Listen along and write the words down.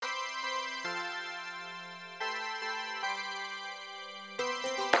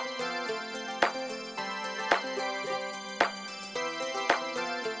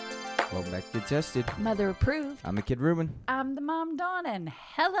Get tested. Mother approved. I'm the kid Ruben. I'm the mom Dawn, and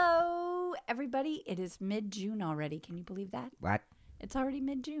hello everybody. It is mid-June already. Can you believe that? What? It's already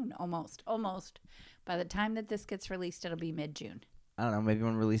mid-June. Almost. By the time that this gets released, it'll be mid-June. I don't know. Maybe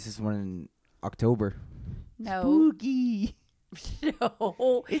one releases one in October. No. Spooky.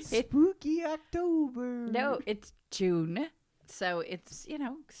 No. It's spooky October. No, it's June. So it's,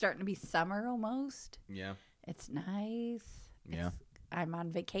 starting to be summer almost. Yeah. It's nice. Yeah. I'm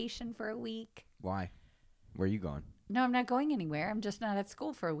on vacation for a week. Why? Where are you going? No, I'm not going anywhere. I'm just not at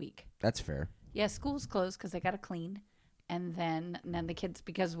school for a week. That's fair. Yeah, school's closed because I got to clean. And then the kids,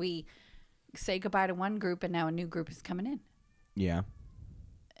 because we say goodbye to one group and now a new group is coming in. Yeah.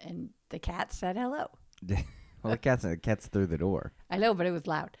 And the cat said hello. Well, the cat's through the door. I know, but it was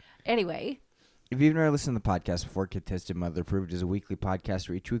loud. Anyway. If you've never listened to the podcast before, Kid Tested Mother Approved is a weekly podcast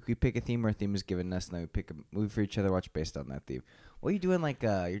where each week we pick a theme or a theme is given us, and then we pick a movie for each other, watch based on that theme. What are you doing?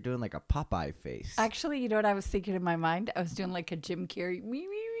 You're doing like a Popeye face. Actually, you know what I was thinking in my mind? I was doing like a Jim Carrey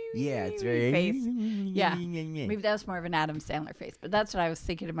Yeah, it's very face. Yeah. Maybe that was more of an Adam Sandler face, but that's what I was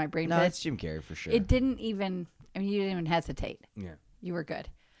thinking in my brain. No, but it's Jim Carrey for sure. It didn't even, you didn't even hesitate. Yeah. You were good.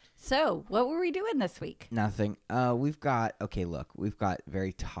 So, what were we doing this week? Nothing. We've got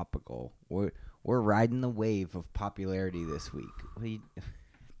very topical. We're riding the wave of popularity this week.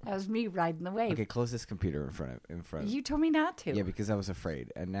 That was me riding the wave. Okay, close this computer in front. You told me not to. Yeah, because I was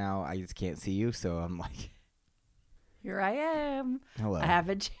afraid, and now I just can't see you, so I'm like, here I am. hello. I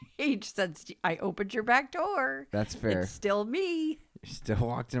haven't changed since I opened your back door. That's fair. It's still me. You still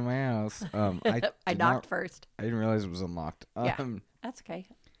walked in my house. I knocked first. I didn't realize it was unlocked. Yeah, that's okay.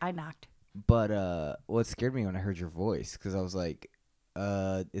 I knocked. But what scared me when I heard your voice, because I was like,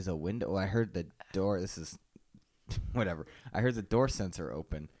 is a window? Well, I heard the door. This is whatever. I heard the door sensor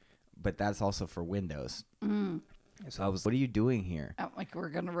open, but that's also for windows. So I was, what are you doing here? I'm like, we're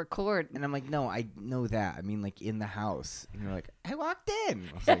going to record. And I'm like, no, I know that. I mean, like, in the house. And you're like, I walked in.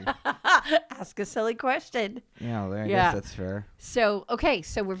 I was like, ask a silly question. yeah, well, I guess that's fair. So, okay,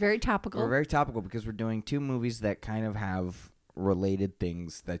 so we're very topical. We're very topical because we're doing two movies that kind of have related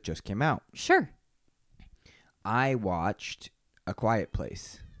things that just came out. Sure. I watched A Quiet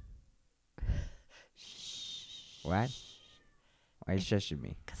Place. What? Why are you shushing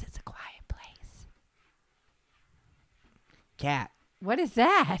me? Because it's a quiet place. Cat. What is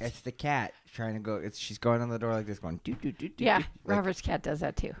that? It's the cat trying to go. She's going on the door like this, going do do do do. Yeah, do, Robert's cat does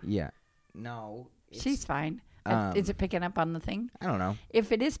that too. Yeah. No. She's fine. Is it picking up on the thing? I don't know.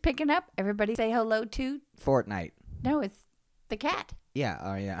 If it is picking up, everybody say hello to. Fortnite. No, it's the cat. Yeah.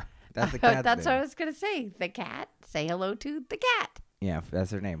 Oh yeah. That's the cat. That's what I was gonna say. The cat. Say hello to the cat. Yeah,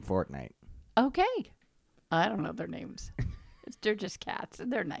 that's her name. Fortnite. Okay. I don't know their names. They're just cats, and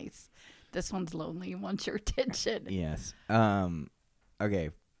they're nice. This one's lonely and wants your attention. Yes. Okay.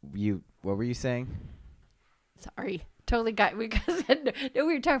 What were you saying? Sorry. Totally got because we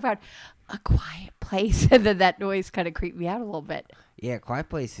were talking about A Quiet Place, and then that noise kind of creeped me out a little bit. Yeah, Quiet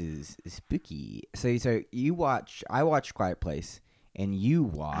Place is spooky. So I watched Quiet Place, and you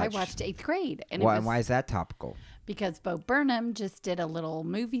watched. I watched 8th grade, and why is that topical? Because Bo Burnham just did a little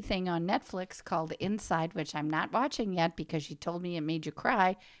movie thing on Netflix called Inside, which I'm not watching yet because she told me it made you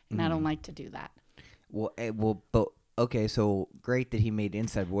cry, and I don't like to do that. But okay, so great that he made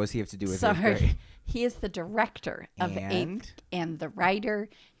Inside. But what does he have to do with it? Sorry, he is the director of 8th and the writer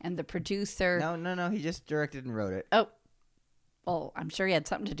and the producer. No. He just directed and wrote it. Oh, well, I'm sure he had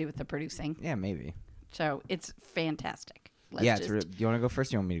something to do with the producing. Yeah, maybe. So it's fantastic. Do you want to go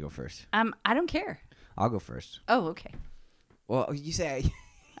first? Or you want me to go first? I don't care. I'll go first. Oh, okay. Well, you say.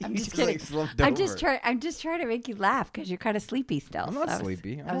 I'm just kidding. I'm just trying to make you laugh because you're kind of sleepy still. I'm not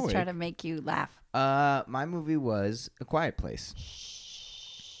sleepy. I was trying to make you laugh. My movie was A Quiet Place.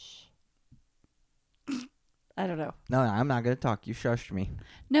 I don't know. No, I'm not gonna talk. You shushed me.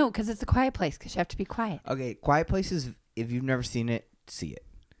 No, because it's A Quiet Place. Because you have to be quiet. Okay, Quiet Place is, if you've never seen it, see it.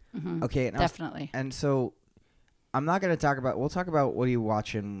 Mm-hmm. Okay, definitely. And so, I'm not gonna talk about. We'll talk about what are you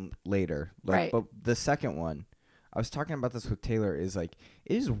watching later. Right. But the second one, I was talking about this with Taylor. Is like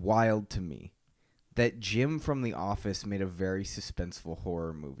it is wild to me that Jim from The Office made a very suspenseful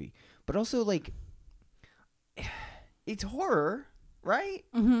horror movie, but also like it's horror, right?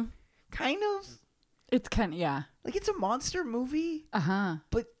 Mm-hmm. Kind of. It's kind of, yeah. Like it's a monster movie. Uh-huh.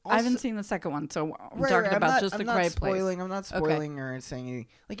 But also, I haven't seen the second one, so I'm talking about just The Quiet Place. I'm not spoiling or saying anything.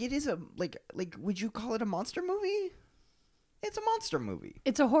 Like it is a like would you call it a monster movie? It's a monster movie.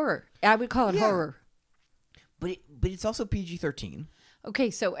 It's a horror. I would call it horror. But it's also PG-13.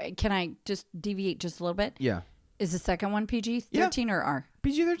 Okay, so can I just deviate just a little bit? Yeah. Is the second one PG-13 or R?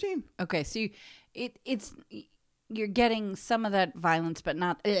 PG-13. Okay, so it's you're getting some of that violence, but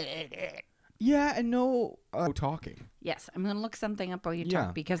not Yeah, and no talking. Yes, I'm going to look something up while you Yeah.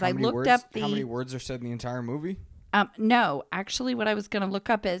 talk because How I many looked words, up How many the. words are said in the entire movie? No, actually, what I was going to look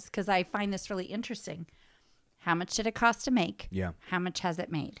up is because I find this really interesting. How much did it cost to make? Yeah. How much has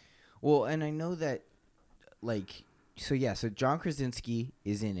it made? Well, and I know that, like, so John Krasinski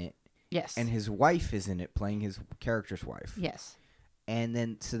is in it, Yes. and his wife is in it, playing his character's wife. Yes. And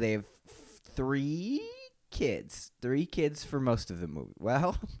then, so they have 3 kids. 3 kids for most of the movie.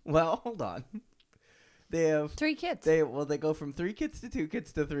 Well, hold on. They have 3 kids. They go from 3 kids to 2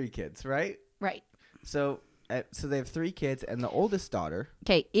 kids to 3 kids, right? Right. So they have 3 kids, and the oldest daughter.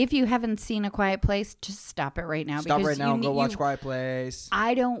 Okay, if you haven't seen A Quiet Place, just stop it right now. Stop right now and go watch Quiet Place.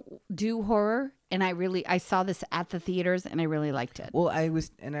 I don't do horror, and I saw this at the theaters, and I really liked it. Well, I was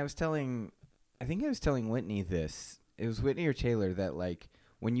telling Whitney this. It was Whitney or Taylor that, like,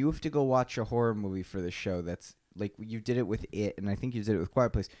 when you have to go watch a horror movie for the show, that's like you did it with It, and I think you did it with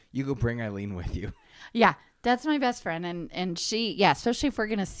Quiet Place. You go bring Eileen with you. Yeah, that's my best friend, and she, yeah, especially if we're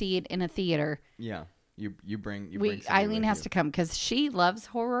gonna see it in a theater. Yeah, you bring. Eileen has to come because she loves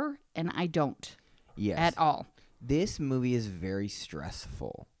horror, and I don't. Yes. At all. This movie is very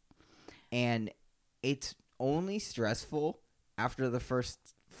stressful, and it's only stressful after the first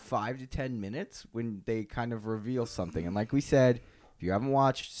 5 to 10 minutes when they kind of reveal something. And like we said, if you haven't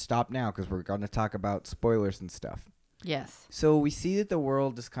watched, stop now because we're going to talk about spoilers and stuff. Yes. So we see that the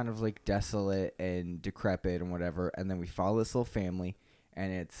world is kind of like desolate and decrepit and whatever, and then we follow this little family,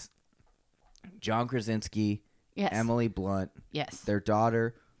 and it's John Krasinski, Yes. Emily Blunt, Yes. their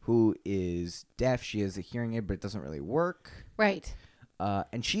daughter, who is deaf. She has a hearing aid, but it doesn't really work. Right.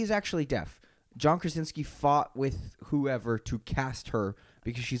 And she's actually deaf. John Krasinski fought with whoever to cast her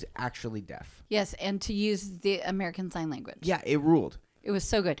because she's actually deaf. Yes, and to use the American Sign Language. Yeah, it ruled. It was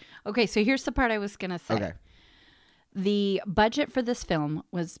so good. Okay, so here's the part I was gonna say. Okay. The budget for this film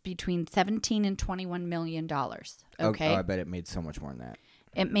was between $17 and $21 million. Okay. Oh, I bet it made so much more than that.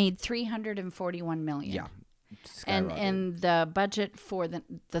 It made $341 million. Yeah. And the budget for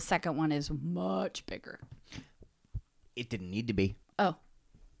the second one is much bigger. It didn't need to be. Oh.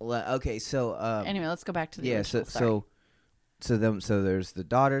 Well, okay, so Anyway, let's go back to the yeah, original. Sorry. so there's the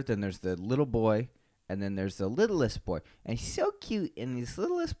daughter, then there's the little boy, and then there's the littlest boy. And he's so cute, and he's the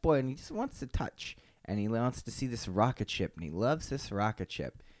littlest boy, and he just wants to touch. And he wants to see this rocket ship, and he loves this rocket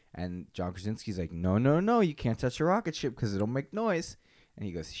ship. And John Krasinski's like, no, you can't touch a rocket ship because it'll make noise. And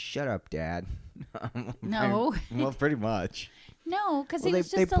he goes, shut up, Dad. No. Well, pretty much. No, because Well, he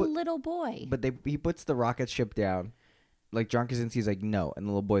was they just a put- little boy. But he puts the rocket ship down. Like, John Krasinski's like, no. And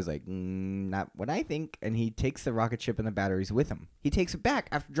the little boy's like, not what I think. And he takes the rocket ship and the batteries with him. He takes it back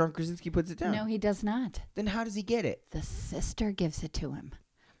after John Krasinski puts it down. No, he does not. Then how does he get it? The sister gives it to him.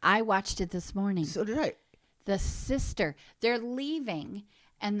 I watched it this morning. So did I. The sister. They're leaving,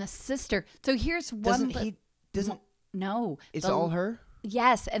 and the sister. So here's one. Doesn't he? Doesn't. No. It's all her?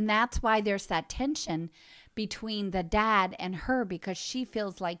 Yes, and that's why there's that tension between the dad and her because she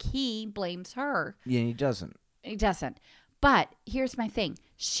feels like he blames her. Yeah, he doesn't. He doesn't. But here's my thing.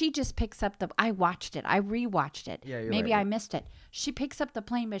 She just picks up I watched it. I rewatched it. Yeah, you're Maybe right. I missed it. She picks up the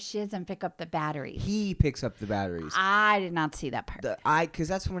plane, but she doesn't pick up the batteries. He picks up the batteries. I did not see that part. Because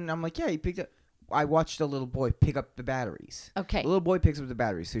that's when I'm like, yeah, he picked up. I watched a little boy pick up the batteries. Okay. The little boy picks up the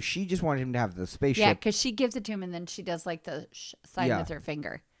batteries. So she just wanted him to have the spaceship. Yeah, because she gives it to him, and then she does like the sign Yeah. with her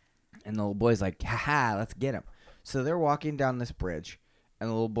finger. And the little boy's like, haha, let's get him. So they're walking down this bridge. And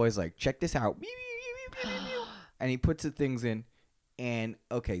the little boy's like, check this out. And he puts the things in. And,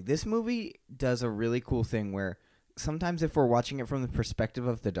 okay, this movie does a really cool thing where sometimes if we're watching it from the perspective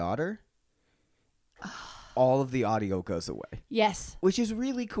of the daughter, all of the audio goes away. Yes. Which is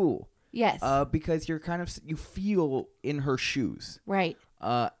really cool. Yes. Because you're kind of, you feel in her shoes. Right.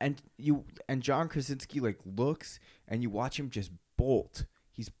 And John Krasinski like looks and you watch him just bolt.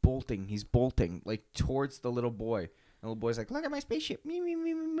 He's bolting like towards the little boy. And the little boy's like, look at my spaceship. Meow, meow,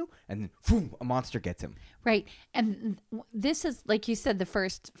 meow, meow. And then, boom, a monster gets him. Right. And this is, like you said, the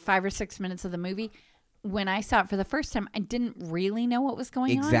first 5 or 6 minutes of the movie. When I saw it for the first time, I didn't really know what was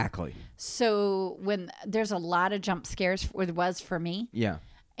going on. Exactly. So when there's a lot of jump scares, or there was for me. Yeah.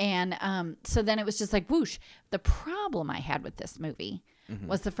 And so then it was just like, whoosh. The problem I had with this movie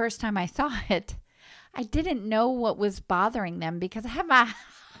was the first time I saw it, I didn't know what was bothering them because I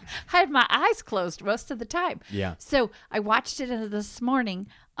had my eyes closed most of the time. Yeah. So I watched it this morning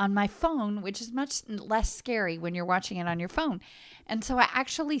on my phone, which is much less scary when you're watching it on your phone. And so I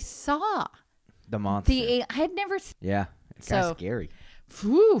actually saw The monster. I had never. Yeah. It's kind of scary.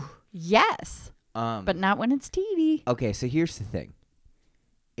 Whew, yes. But not when it's TV. Okay, so here's the thing.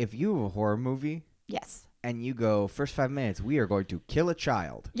 If you have a horror movie Yes. and you go, first 5 minutes, we are going to kill a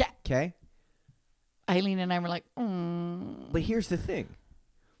child. Yeah. Okay? Eileen and I were like, mm. But here's the thing.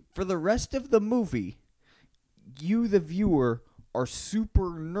 For the rest of the movie, you, the viewer, are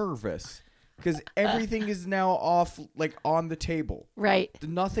super nervous because everything is now off, like, on the table. Right.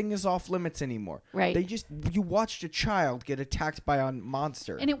 Nothing is off limits anymore. Right. You watched a child get attacked by a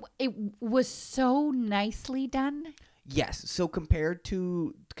monster. And it was so nicely done. Yes. So compared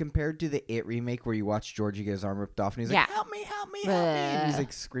to the It remake where you watch Georgie get his arm ripped off and he's like, help me, help me, help me. And he's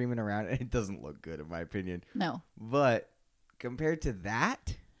like screaming around, and it doesn't look good in my opinion. No. But compared to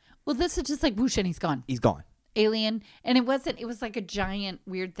that, well, this is just like whoosh and he's gone. He's gone. Alien, and it was like a giant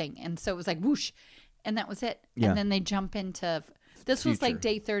weird thing, and so it was like whoosh, and that was it. Yeah. And then they jump into this was like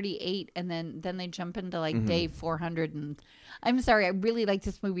Future. day 38, and then they jump into like day 400. And I'm sorry, I really like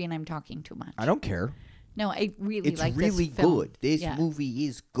this movie, and I'm talking too much. I don't care. No, I really It's like really this film. good. This movie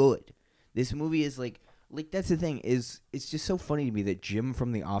is good. This movie is like that's the thing is it's just so funny to me that Jim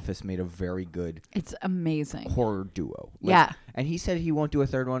from The Office made a very good It's amazing. horror duo. Yeah. And he said he won't do a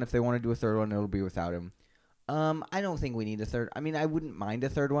third one. If they want to do a third one, it'll be without him. I don't think we need a third. I mean, I wouldn't mind a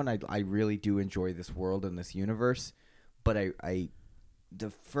third one. I really do enjoy this world and this universe, but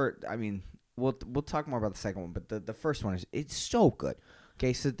we'll talk more about the second one. But the first one it's so good.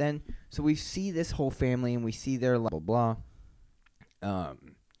 Okay, so we see this whole family and we see their blah blah blah,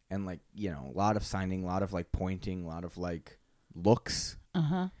 and like a lot of signing, a lot of like pointing, a lot of like looks.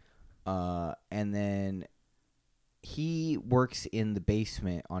 And then he works in the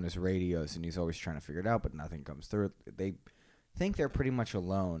basement on his radios, and he's always trying to figure it out, but nothing comes through. They think they're pretty much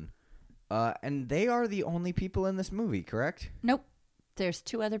alone, and they are the only people in this movie, correct? Nope. There's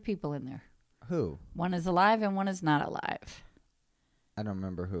 2 other people in there. Who? One is alive and one is not alive. I don't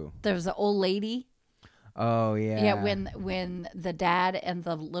remember who. There's an old lady. Oh, yeah. Yeah, when the dad and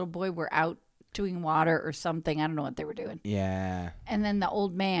the little boy were out doing water or something. I don't know what they were doing. Yeah. And then the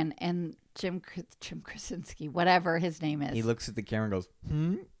old man and Jim Krasinski, whatever his name is. He looks at the camera and goes,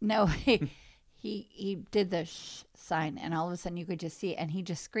 No, he did the shh sign, and all of a sudden you could just see it, and he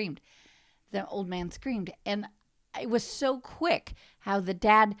just screamed. The old man screamed, and it was so quick how the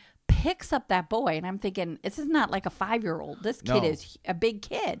dad picks up that boy, and I'm thinking, this is not like a 5-year-old. This kid is a big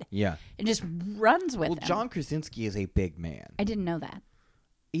kid. Yeah. And just runs with him. Well, John Krasinski is a big man. I didn't know that.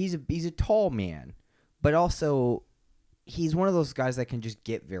 He's a tall man, but also he's one of those guys that can just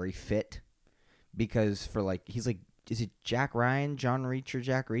get very fit because he's like, is it Jack Ryan, John Reacher,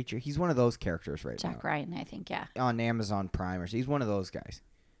 Jack Reacher? He's one of those characters now. Jack Ryan, I think, yeah. On Amazon Prime, he's one of those guys.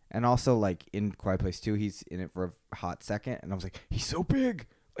 And also, like, in Quiet Place 2, he's in it for a hot second, and I was like, he's so big.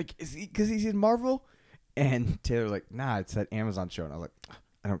 Like, is he because he's in Marvel? And Taylor was like, nah, it's that Amazon show. And I was like,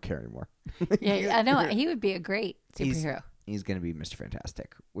 I don't care anymore. Yeah, I know. He would be a great superhero. He's going to be Mr.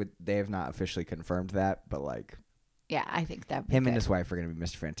 Fantastic. They have not officially confirmed that, but, like... Yeah, I think that would be him good. and his wife are going to be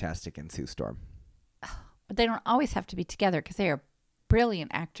Mr. Fantastic and Sue Storm. But they don't always have to be together because they are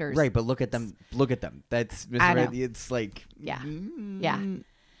brilliant actors. Right, but look at them. Look at them. That's Mr. It's like... Yeah. Yeah.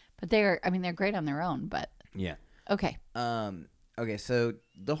 But they're great on their own, but... Yeah. Okay. Okay, so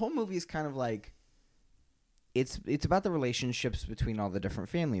the whole movie is kind of like... It's about the relationships between all the different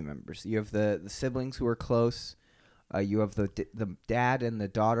family members. You have the siblings who are close. You have the dad and the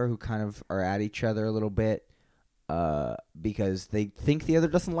daughter who kind of are at each other a little bit because they think the other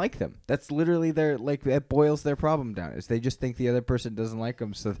doesn't like them. That's literally their, like, it boils their problem down. Is they just think the other person doesn't like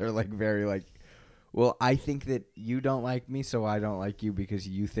them, so they're, like, very, like, well, I think that you don't like me, so I don't like you because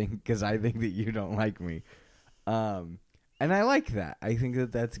I think that you don't like me. And I like that. I think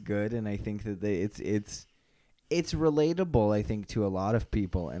that that's good, and I think that it's relatable, I think, to a lot of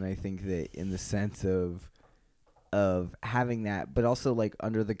people, and I think that in the sense of having that, but also, like,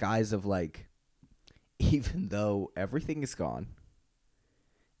 under the guise of, like, even though everything is gone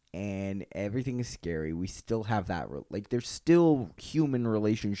and everything is scary, we still have that, like, there's still human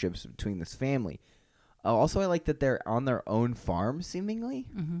relationships between this family. Also, I like that they're on their own farm, seemingly.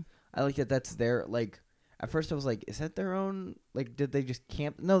 Mm-hmm. I like that that's their, like, at first I was like, is that their own, like, did they just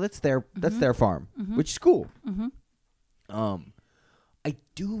camp? No, that's their farm, which is cool. Mm-hmm. I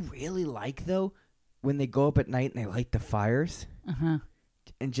do really like, though, when they go up at night and they light the fires.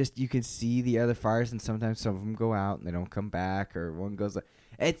 And just, you can see the other fires, and sometimes some of them go out and they don't come back, or one goes,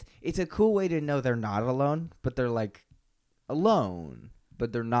 it's a cool way to know they're not alone, but they're, like, alone,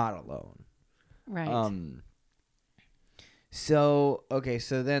 but they're not alone. Right. So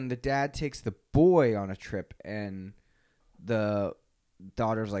then the dad takes the boy on a trip, and the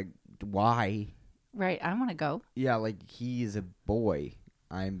daughter's like, why? Right, I want to go. Yeah, like, he is a boy.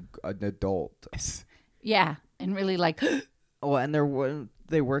 I'm an adult. Yeah, and really, like... Oh, and they're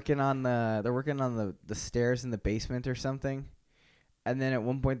working on the stairs in the basement or something, And then at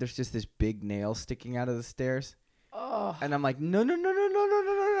one point, there's just this big nail sticking out of the stairs. Oh. And I'm like, no.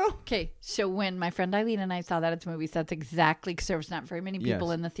 Okay, so when my friend Eileen and I saw that at the movies, that's exactly, because there was not very many people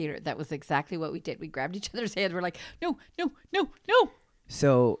Yes. in the theater. That was exactly what we did. We grabbed each other's hands. We're like, no.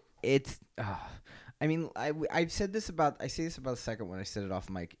 So it's, I mean, I've said this about, I say this about the second one. I said it off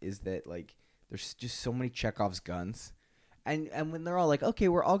mic, is that like, there's just so many Chekhov's guns. And when they're all like, okay,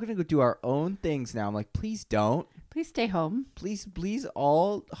 we're all going to go do our own things now. I'm like, please don't. Please stay home. Please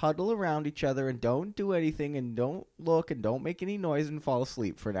all huddle around each other and don't do anything and don't look and don't make any noise and fall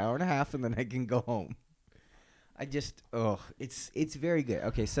asleep for an hour and a half and then I can go home. I just, it's very good.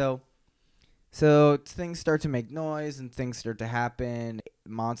 Okay, so things start to make noise and things start to happen.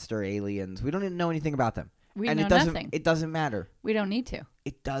 Monster aliens. We don't even know anything about them. We and know nothing. nothing. It doesn't matter. We don't need to.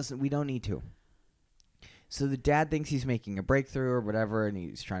 We don't need to. So the dad thinks he's making a breakthrough or whatever, and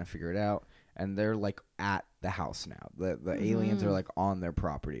he's trying to figure it out. And they're like at the house now. The aliens are like on their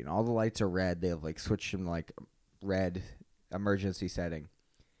property, and all the lights are red. They have like switched them like red emergency setting.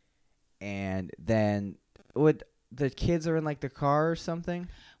 And then the kids are in like the car or something.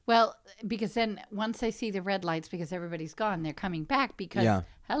 Well, because then once they see the red lights, because everybody's gone, they're coming back because,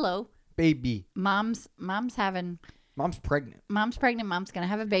 hello, baby. mom's pregnant. Mom's pregnant. Mom's going to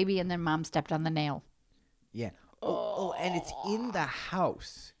have a baby, and then mom stepped on the nail. Yeah. Oh, and it's in the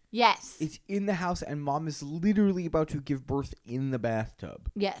house. Yes. It's in the house, and mom is literally about to give birth in the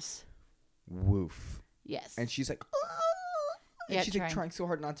bathtub. Yes. Woof. Yes. And she's like, and Yeah, she's like trying so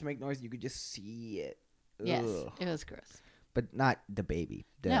hard not to make noise. You could just see it. Yes. Ugh. It was gross. But not the baby.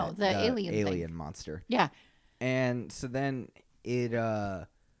 No, the alien thing. monster. Yeah. And so then so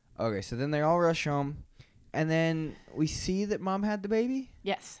then they all rush home, and then we see that mom had the baby.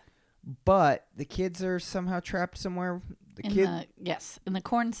 Yes. But the kids are somehow trapped somewhere. In the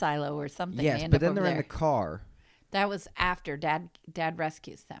corn silo or something. Yes, They end but up then over they're in there. the car. That was after Dad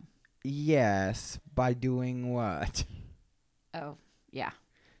rescues them. Yes, by doing what? Oh, yeah.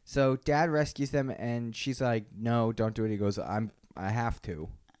 So Dad rescues them, and she's like, "No, don't do it." He goes, I have to."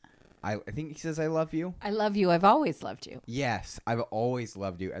 I think he says, "I love you." I love you. I've always loved you. Yes, I've always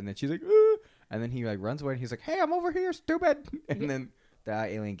loved you. And then she's like, and then he like runs away, and he's like, "Hey, I'm over here, stupid!" And then the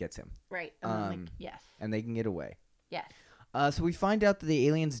alien gets him. Right. And then, yes. And they can get away. Yes. So we find out that the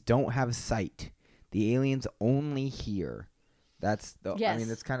aliens don't have sight. The aliens only hear. That's the. Yes. I mean,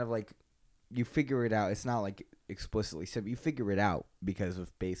 it's kind of like you figure it out. It's not like explicitly said, but you figure it out because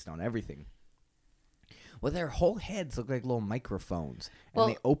of based on everything. Well, their whole heads look like little microphones,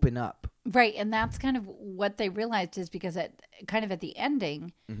 and they open up. Right, and that's kind of what they realized is because at the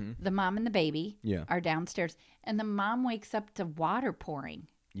ending, the mom and the baby are downstairs, and the mom wakes up to water pouring.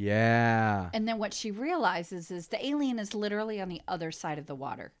 Yeah. And then what she realizes is the alien is literally on the other side of the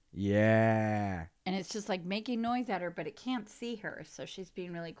water. Yeah. And it's just like making noise at her, but it can't see her, so she's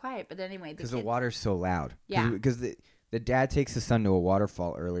being really quiet. But anyway, because the water's so loud. Yeah. Because the dad takes his son to a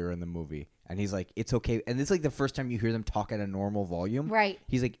waterfall earlier in the movie, and he's like, "It's okay." And it's like the first time you hear them talk at a normal volume. Right.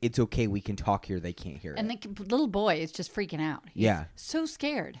 He's like, "It's okay. We can talk here. They can't hear and it." the little boy is just freaking out. He's so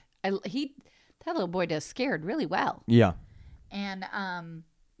scared. That little boy does scared really well. Yeah. And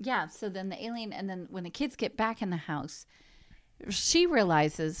so then the alien, and then when the kids get back in the house, she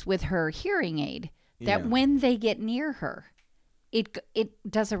realizes with her hearing aid that when they get near her, it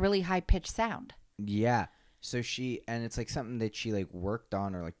does a really high pitched sound. Yeah. So and it's like something that she like worked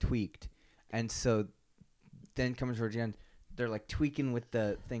on or like tweaked. And so then coming towards the end, they're like tweaking with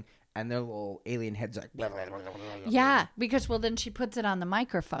the thing, and their little alien heads like. Blah, blah, blah, blah, blah, blah. Yeah, because then she puts it on the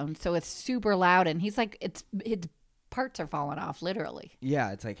microphone, so it's super loud, and he's like, its parts are falling off, literally.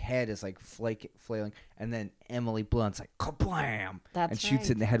 Yeah, it's like head is like flailing, and then Emily Blunt's like kablam, and shoots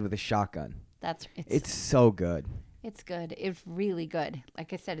it in the head with a shotgun. It's so good. It's good. It's really good.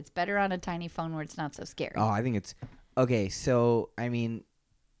 Like I said, it's better on a tiny phone where it's not so scary. Oh, I think it's okay. So I mean,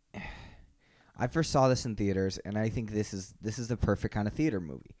 I first saw this in theaters, and I think this is the perfect kind of theater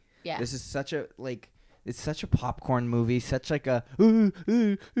movie. Yeah, this is such a it's such a popcorn movie, such like a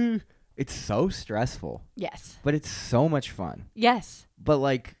It's so stressful. Yes, but it's so much fun. Yes, but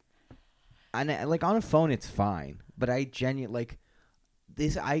like on a phone, it's fine. But I genuinely like.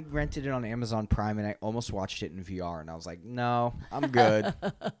 This I rented it on Amazon Prime, and I almost watched it in VR, and I was like, "No, I'm good.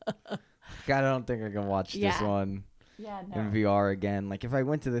 I don't think I can watch this one in VR again. Like, if I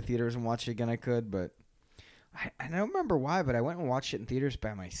went to the theaters and watched it again, I could, but I don't remember why, but I went and watched it in theaters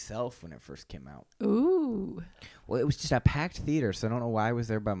by myself when it first came out. Ooh. Well, it was just a packed theater, so I don't know why I was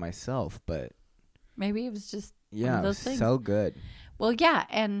there by myself, but maybe it was just one of it those was things. So good. Well, yeah,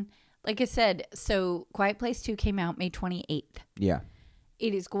 and like I said, so Quiet Place 2 came out May 28th. Yeah.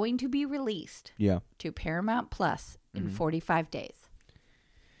 It is going to be released to Paramount Plus in 45 days.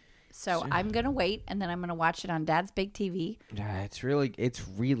 So I'm going to wait, and then I'm going to watch it on Dad's big TV. Yeah, it's really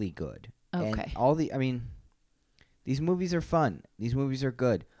good. Okay. And these movies are fun. These movies are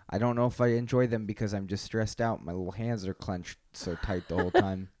good. I don't know if I enjoy them because I'm just stressed out. My little hands are clenched so tight the whole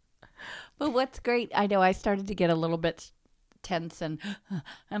time. But what's great, I know I started to get a little bit tense, and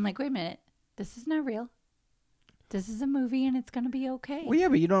I'm like, wait a minute. This is not real. This is a movie, and it's going to be okay. Well, yeah,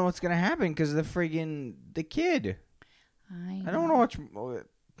 but you don't know what's going to happen because of the kid. I don't know much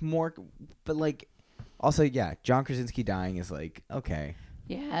more, but like, also, yeah, John Krasinski dying is like, okay.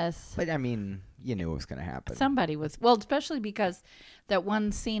 Yes. But I mean, you knew what was going to happen. Somebody was, well, especially because that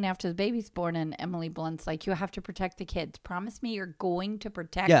one scene after the baby's born and Emily Blunt's like, you have to protect the kids. Promise me you're going to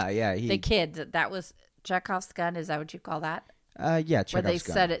protect the kids. That was Chekhov's gun. Is that what you call that? Yeah, Chekhov's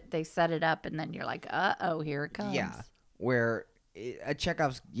gun. Where they set it up and then you're like, uh-oh, here it comes. Yeah. Where a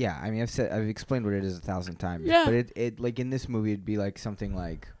Chekhov's, yeah, I mean, I've explained what it is 1,000 times. Yeah. But it like in this movie, it'd be like something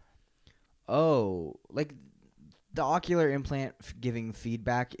like, oh, like the ocular implant giving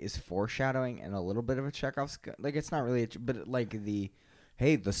feedback is foreshadowing and a little bit of a Chekhov's gun. Like, it's not really, but like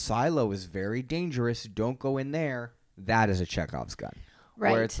hey, the silo is very dangerous. Don't go in there. That is a Chekhov's gun.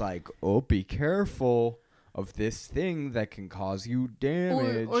 Right. Where it's like, oh, be careful of this thing that can cause you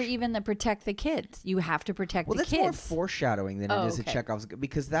damage. Or even the protect the kids. You have to protect the kids. Well, that's more foreshadowing than it is a Chekhov's gun.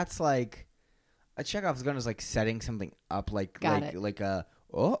 Because that's like, a Chekhov's gun is like setting something up. Like a,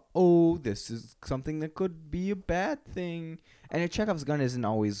 this is something that could be a bad thing. And a Chekhov's gun isn't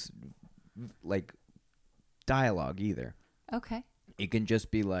always like dialogue either. Okay. It can just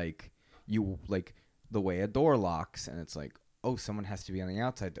be like the way a door locks, and it's like, oh, someone has to be on the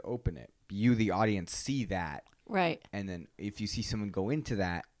outside to open it. You, the audience, see that. Right. And then if you see someone go into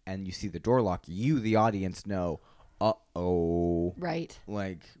that and you see the door lock, you, the audience, know, uh-oh. Right.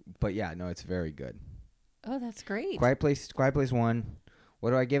 Like, but yeah, no, it's very good. Oh, that's great. Quiet Place 1. What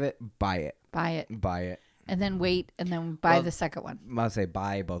do I give it? Buy it. Buy it. Buy it. And then wait, and then buy the second one. I'll say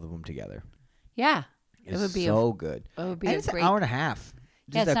buy both of them together. Yeah. It would be so good. It would be and it's an hour and a half.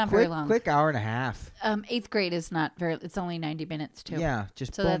 Yeah, it's not very long. Quick hour and a half. 8th grade is not very. It's only 90 minutes too. Yeah,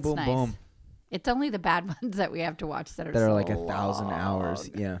 just so boom, that's boom, nice. boom. It's only the bad ones that we have to watch that are so like 1,000 hours.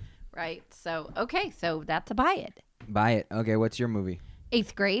 Yeah. Right. So okay. So that's a buy it. Buy it. Okay. What's your movie?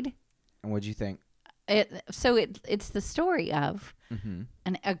 8th grade. And what'd you think? It's the story of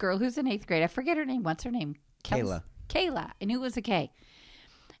a girl who's in 8th grade. I forget her name. What's her name? Kayla. Kayla. I knew it was a K.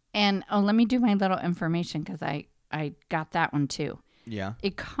 And let me do my little information because I got that one too. Yeah.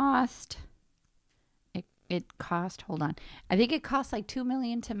 It cost. Hold on. I think it cost like $2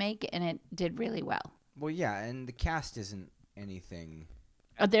 million to make, and it did really well. Well, yeah, and the cast isn't anything.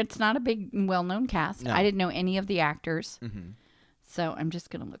 It's not a big, well-known cast. No. I didn't know any of the actors. Mm-hmm. So I'm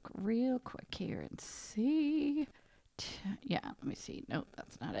just going to look real quick here and see. Yeah, let me see. No,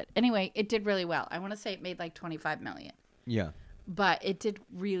 that's not it. Anyway, it did really well. I want to say it made like $25 million. Yeah. But it did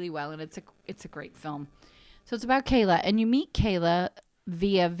really well, and it's a great film. So it's about Kayla, and you meet Kayla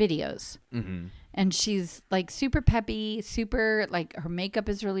via videos. Mm-hmm. And she's like super peppy, super like her makeup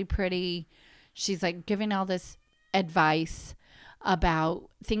is really pretty. She's like giving all this advice about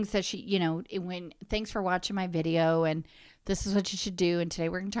things that she, thanks for watching my video and this is what you should do. And today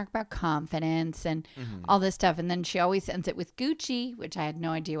we're going to talk about confidence and all this stuff. And then she always ends it with Gucci, which I had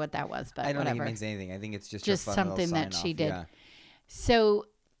no idea what that was, but I don't whatever. think it means anything. I think it's just her fun something that she did. Yeah. So,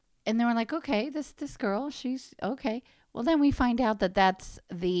 and they were like, okay, this girl, she's okay. Well, then we find out that that's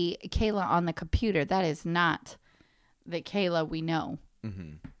the Kayla on the computer. That is not the Kayla we know.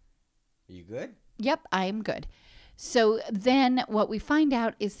 Mm-hmm. Are you good? Yep, I am good. So then what we find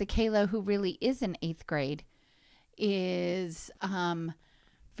out is the Kayla who really is in 8th grade is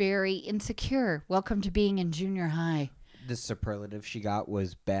very insecure. Welcome to being in junior high. The superlative she got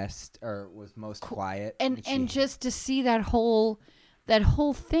was best or was most quiet. And just to see that whole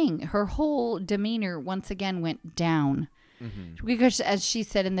thing, her whole demeanor once again went down. Mm-hmm. Because as she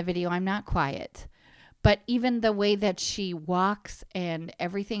said in the video, I'm not quiet. But even the way that she walks and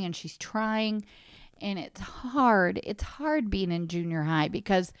everything, and she's trying, and it's hard. It's hard being in junior high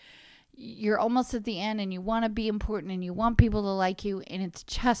because you're almost at the end and you want to be important and you want people to like you, and it's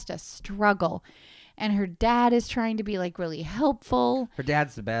just a struggle. And her dad is trying to be like really helpful. Her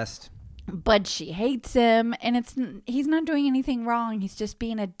dad's the best. But she hates him, and he's not doing anything wrong. He's just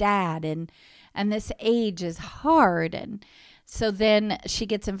being a dad, and this age is hard. And so then she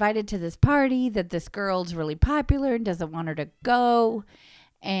gets invited to this party that this girl's really popular and doesn't want her to go.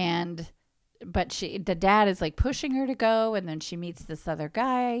 But the dad is like pushing her to go, and then she meets this other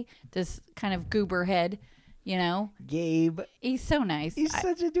guy, this kind of goober head, Gabe. He's so nice. He's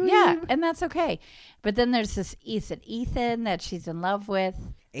such a dweeb. Yeah, and that's okay. But then there's this Ethan that she's in love with.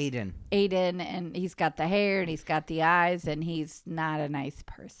 Aiden. And he's got the hair and he's got the eyes, and he's not a nice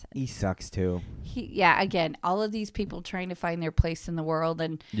person. He sucks too. Again, all of these people trying to find their place in the world,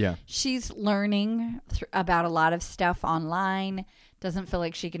 and Yeah. she's learning about a lot of stuff online. Doesn't feel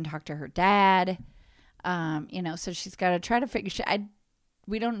like she can talk to her dad. So she's got to try to figure.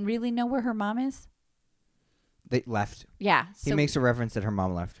 We don't really know where her mom is. They left. Yeah, He makes a reference that her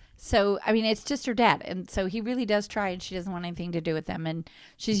mom left. So, I mean, it's just her dad. And so he really does try, and she doesn't want anything to do with them. And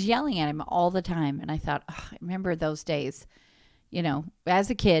she's yelling at him all the time. And I thought, I remember those days, as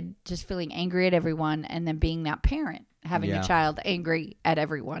a kid, just feeling angry at everyone, and then being that parent, having a child angry at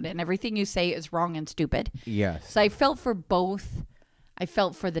everyone. And everything you say is wrong and stupid. Yes. So I felt for both. I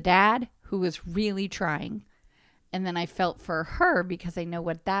felt for the dad, who was really trying. And then I felt for her, because I know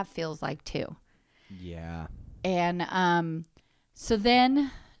what that feels like, too. Yeah. And so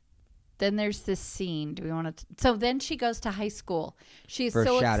then there's this scene. Do we want to? So then she goes to high school. She's For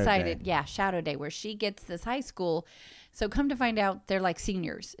so Shadow excited. Day. Yeah, Shadow Day, where she gets this high school. So come to find out, they're like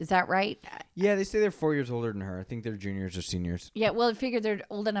seniors. Is that right? Yeah, they say they're 4 years older than her. I think they're juniors or seniors. Yeah. Well, I figured they're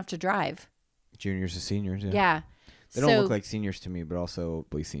old enough to drive. Juniors or seniors, yeah. Yeah. They don't look like seniors to me, but also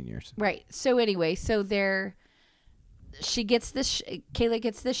seniors. Right. So anyway, Kayla gets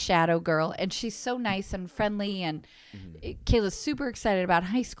this shadow girl, and she's so nice and friendly, and Kayla's super excited about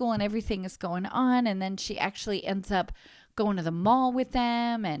high school and everything is going on. And then she actually ends up going to the mall with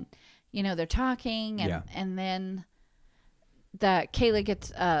them, and they're talking, and then the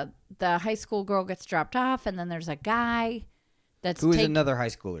high school girl gets dropped off, and then there's a guy who is another high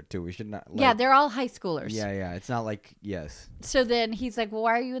schooler too. We should not. They're all high schoolers. Yeah. It's not like yes. So then he's like, "Well,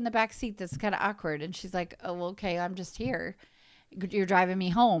 why are you in the back seat? This is kind of awkward." And she's like, "Oh, well, okay, I'm just here. You're driving me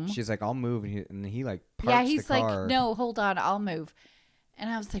home." She's like, "I'll move," and he like parks yeah, he's the car. like, "No, hold on, I'll move."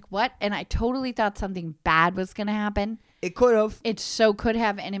 And I was like, "What?" And I totally thought something bad was going to happen. It could have. It so could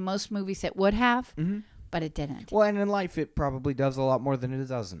have, and in most movies it would have, but it didn't. Well, and in life it probably does a lot more than it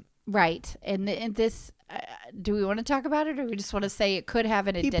doesn't. Right. And this, do we want to talk about it, or we just want to say it could have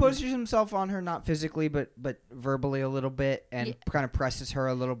and it didn't? He pushes himself on her, not physically, but verbally a little bit, and kind of presses her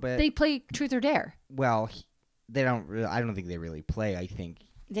a little bit. They play Truth or Dare. Well, they don't. I don't think they really play. I think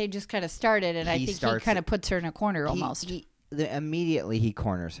they just kind of started, and I think he kind of puts her in a corner almost. Immediately he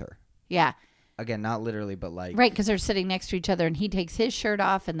corners her. Yeah. Again, not literally, but like... Right, because they're sitting next to each other, and he takes his shirt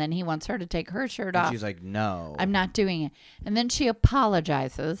off, and then he wants her to take her shirt off. She's like, no. I'm not doing it. And then she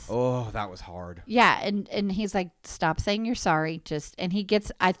apologizes. Oh, that was hard. Yeah, and he's like, stop saying you're sorry. And he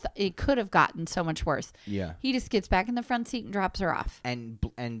gets... it could have gotten so much worse. Yeah. He just gets back in the front seat and drops her off.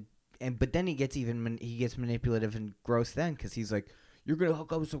 But then he gets manipulative and gross then, because he's like... You're going to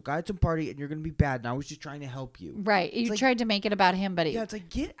hook up with some guy at some party, and you're going to be bad. And I was just trying to help you. Right. You tried to make it about him, but... it's like,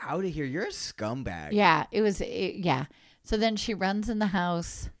 get out of here. You're a scumbag. Yeah, yeah. So then she runs in the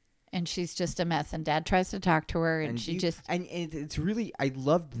house, and she's just a mess. And Dad tries to talk to her, and she just... And it's really... I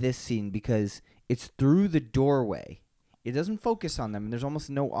loved this scene because it's through the doorway. It doesn't focus on them, and there's almost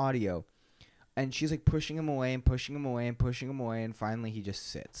no audio. And she's like pushing him away and pushing him away and pushing him away, and finally he just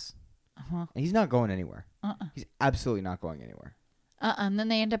sits. And he's not going anywhere. He's absolutely not going anywhere. And then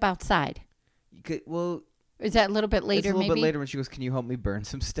they end up outside. Is that a little bit later? It's a little bit later when she goes, "Can you help me burn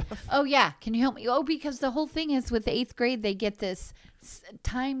some stuff?" Oh yeah, can you help me? Oh, because the whole thing is with 8th grade, they get this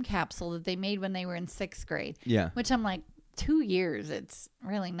time capsule that they made when they were in 6th grade. Yeah. Which I'm like, 2 years. It's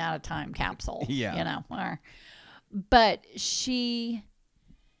really not a time capsule. Yeah. But she.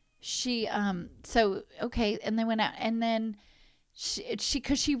 So okay, and they went out, and then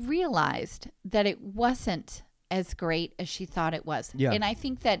because she realized that it wasn't as great as she thought it was. Yeah. And I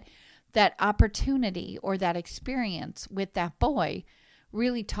think that opportunity or that experience with that boy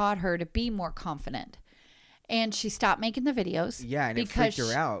really taught her to be more confident. And she stopped making the videos. Yeah, and it freaked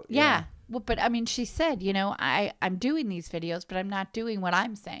her out. Yeah. Well, but I mean, she said, I'm doing these videos, but I'm not doing what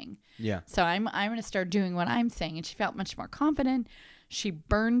I'm saying. Yeah. So I'm going to start doing what I'm saying. And she felt much more confident. She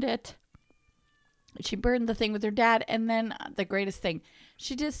burned it. She burned the thing with her dad. And then the greatest thing,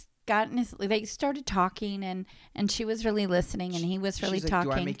 she just they started talking, and she was really listening, and he was really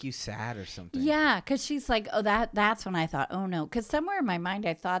talking. Do I make you sad or something? Yeah, because she's like, oh, that's when I thought, oh no, because somewhere in my mind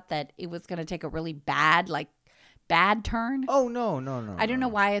I thought that it was going to take a really bad turn. Oh no! I don't know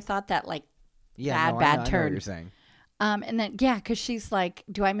why I thought that bad turn. I know what you're saying. And then because she's like,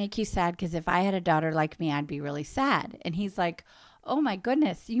 do I make you sad? Because if I had a daughter like me, I'd be really sad. And he's like, oh my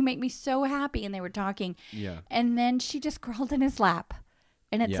goodness, you make me so happy. And they were talking. Yeah. And then she just crawled in his lap.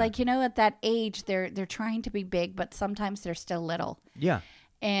 And it's like, at that age, they're trying to be big, but sometimes they're still little. Yeah.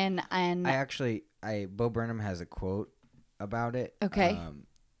 And Bo Burnham has a quote about it. Okay.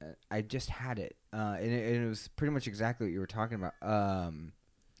 I just had it. And it was pretty much exactly what you were talking about.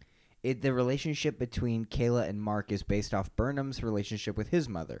 The relationship between Kayla and Mark is based off Burnham's relationship with his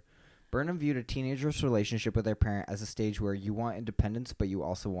mother. Burnham viewed a teenager's relationship with their parent as a stage where you want independence, but you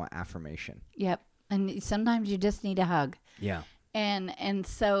also want affirmation. Yep. And sometimes you just need a hug. Yeah. And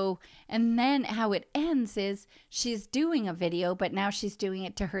then how it ends is she's doing a video, but now she's doing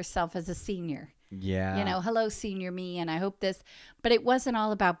it to herself as a senior. Yeah. You know, hello, senior me, and I hope this. But it wasn't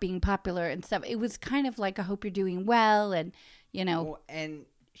all about being popular and stuff. It was kind of like, I hope you're doing well, and, you know. Well, and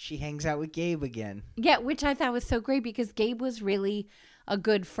she hangs out with Gabe again. Yeah, which I thought was so great because Gabe was really a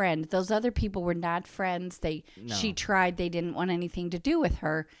good friend. Those other people were not friends. She tried. They didn't want anything to do with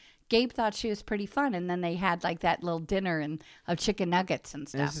her. Gabe thought she was pretty fun, and then they had like that little dinner and of chicken nuggets and And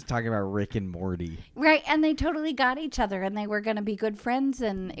stuff. this is talking about Rick and Morty. Right, and they totally got each other, and they were going to be good friends,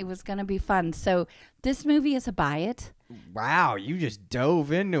 and it was going to be fun. So this movie is a buy it. Wow, you just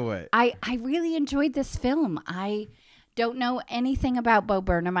dove into it. I really enjoyed this film. I don't know anything about Bo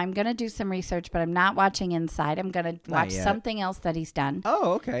Burnham. I'm going to do some research, but I'm not watching Inside. I'm going to watch something else that he's done.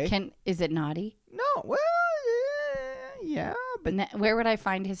 Oh, okay. Is it naughty? No, well, yeah, but Where would I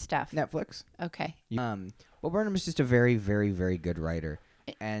find his stuff? Netflix. Okay. Bo Burnham is just a very, very, very good writer,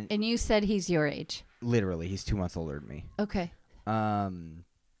 and you said he's your age. literally, he's 2 months older than me. Okay.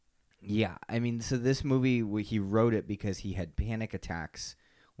 Yeah, I mean, so this movie, he wrote it because he had panic attacks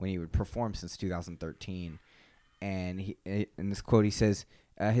when he would perform since 2013. And in this quote, he says,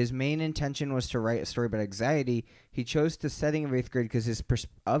 his main intention was to write a story about anxiety. He chose the setting of 8th grade because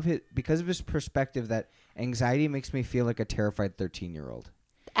of his perspective that anxiety makes me feel like a terrified 13-year-old.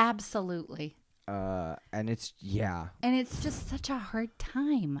 Absolutely. And it's, yeah. And it's just such a hard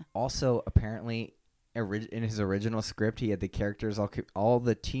time. Also, apparently, in his original script, he had the characters, all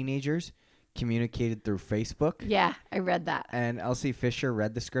the teenagers, communicated through Facebook. Yeah, I read that. And Elsie Fisher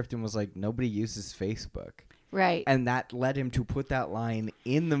read the script and was like, nobody uses Facebook. Right. And that led him to put that line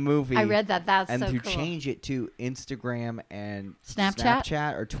in the movie. I read that. That's and so to cool. change it to Instagram and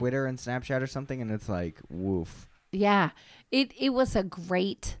Snapchat or Twitter and Snapchat or something. And it's like, woof. Yeah. It was a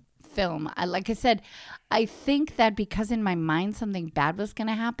great film. Like I said, I think that because in my mind something bad was going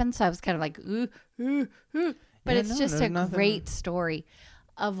to happen, so I was kind of like, but it's just a great story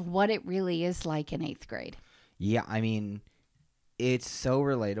of what it really is like in 8th grade. Yeah, I mean, it's so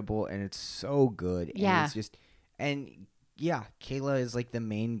relatable and it's so good. And yeah. It's just, and yeah, Kayla is like the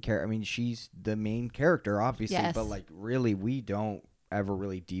main character. I mean, she's the main character, obviously, yes. but like really, we don't ever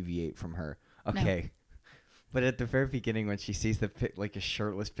really deviate from her. Okay. No. But at the very beginning, when she sees a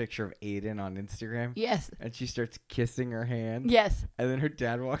shirtless picture of Aiden on Instagram, yes, and she starts kissing her hand, yes, and then her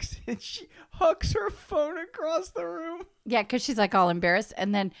dad walks in, and she hucks her phone across the room. Yeah, because she's like all embarrassed,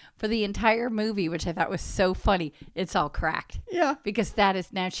 and then for the entire movie, which I thought was so funny, it's all cracked. Yeah, because that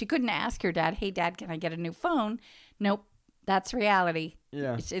is now she couldn't ask her dad, "Hey, Dad, can I get a new phone?" Nope, that's reality.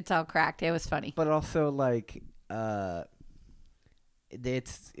 Yeah, it's all cracked. It was funny, but also like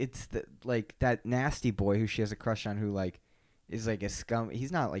it's the like that nasty boy who she has a crush on, who like is like a scum.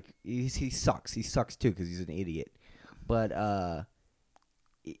 He's not like he sucks. He sucks too because he's an idiot. But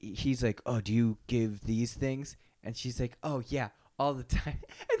he's like, "Oh, do you give these things?" And she's like, "Oh yeah, all the time."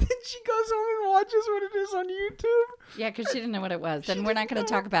 And then she goes home and watches what it is on YouTube. Yeah, because she didn't know what it was. And we're not going to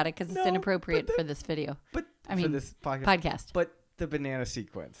talk about it because it's inappropriate for this video. But I mean, for this podcast. But the banana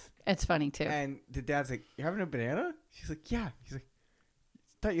sequence. It's funny too. And the dad's like, "You're having a banana?" She's like, "Yeah." He's like,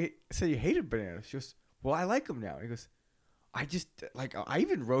 "Thought you said you hated bananas." She goes, "Well, I like them now." He goes, "I just I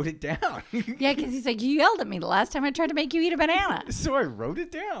even wrote it down." Yeah, because he's like, "You yelled at me the last time I tried to make you eat a banana." So I wrote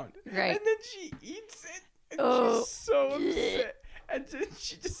it down. Right. And then she eats it. And she's so upset. And then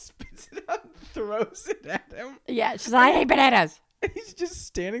she just spits it out and throws it at him. Yeah, she's like, "I hate bananas." And he's just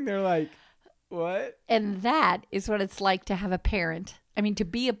standing there like, what? And that is what it's like to have a parent. I mean, to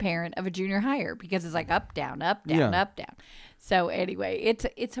be a parent of a junior higher, because it's like up, down, up, down, up, down. So anyway,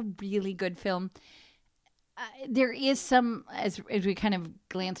 it's a really good film. There is some, as we kind of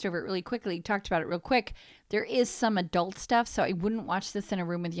glanced over it really quickly, talked about it real quick, there is some adult stuff, so I wouldn't watch this in a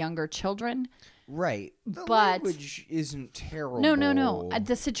room with younger children. Right. The but language isn't terrible. No.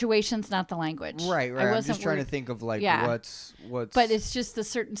 The situation's not the language. Right. I'm just trying to think of like what's. But it's just the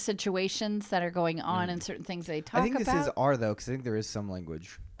certain situations that are going on and certain things they talk about. I think this is R though, because I think there is some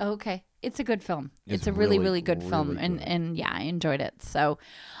language. Okay. It's a good film. It's a really, really good film. And yeah, I enjoyed it. So,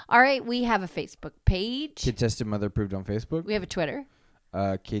 all right, we have a Facebook page. Kid Tested Mother Approved on Facebook. We have a Twitter.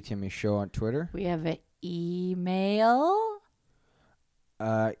 KTMA Show on Twitter. We have an email.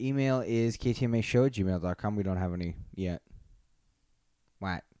 Email is ktmashow@gmail.com. We don't have any yet.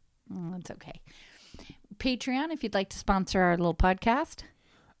 What? That's okay. Patreon, if you'd like to sponsor our little podcast.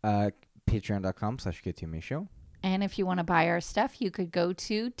 Patreon.com/KTMA Show. And if you want to buy our stuff, you could go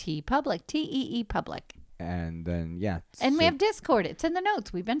to TeePublic, TEE Public. And then, yeah. And we have Discord. It's in the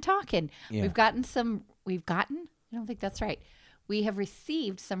notes. We've been talking. Yeah. I don't think that's right. We have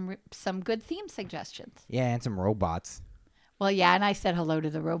received some good theme suggestions. Yeah, and some robots. Well, yeah, and I said hello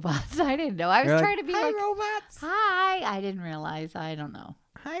to the robots. I didn't know. I was trying to be hi, like, robots. hi. I didn't realize. I don't know.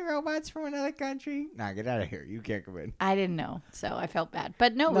 Hi, robots from another country. Nah, get out of here. You can't come in. I didn't know, so I felt bad.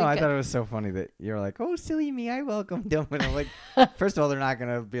 But no, I thought it was so funny that you're like, oh, silly me, I welcomed them. And I'm like, first of all, they're not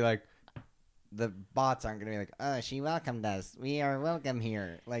going to be like, the bots aren't going to be like, oh, she welcomed us. We are welcome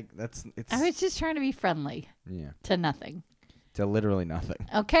here. Like, it's. I was just trying to be friendly. Yeah. To nothing. To literally nothing.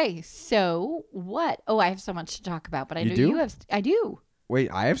 Okay, so what? Oh, I have so much to talk about, but I know you have. I do.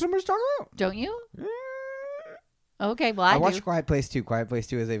 Wait, I have so much to talk about? Don't you? Okay, well, I watched Quiet Place 2. Quiet Place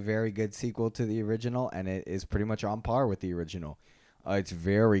 2 is a very good sequel to the original, and it is pretty much on par with the original. It's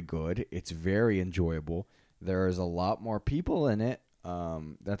very good. It's very enjoyable. There's a lot more people in it.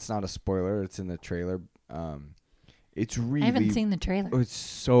 That's not a spoiler. It's in the trailer. It's really. I haven't seen the trailer. It's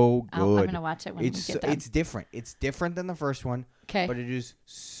so good. I'm gonna watch it when we get done. It's different. It's different than the first one. Okay. But it is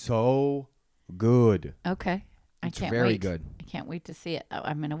so good. Okay. It's very good. I can't wait to see it.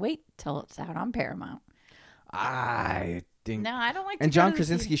 I'm gonna wait till it's out on Paramount. I think. No, I don't like. And John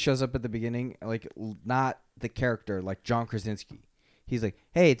Krasinski shows up at the beginning, like not the character, like John Krasinski. He's like,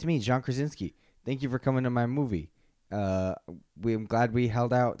 "Hey, it's me, John Krasinski. Thank you for coming to my movie. I'm glad we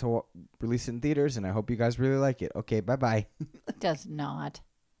held out to release it in theaters, and I hope you guys really like it. Okay, bye-bye." It does not.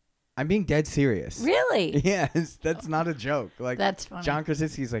 I'm being dead serious. Really? Yes, that's not a joke. Like, that's funny. John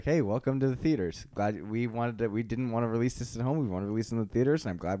Krasinski's like, "Hey, welcome to the theaters. Glad we didn't want to release this at home. We want to release it in the theaters,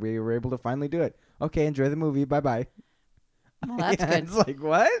 and I'm glad we were able to finally do it. Okay, enjoy the movie. Bye-bye." Well, that's good. It's like,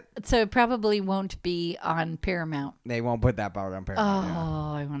 what? So it probably won't be on Paramount. They won't put that part on Paramount.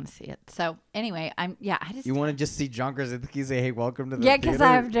 Oh, I want to see it. So anyway, You want to just see John Krasinski say, "Hey, welcome to the Yeah, theater"? because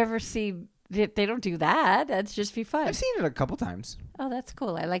I've never seen. They don't do that. That's just be fun. I've seen it a couple times. Oh, that's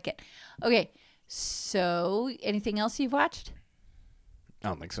cool. I like it. Okay, so anything else you've watched? I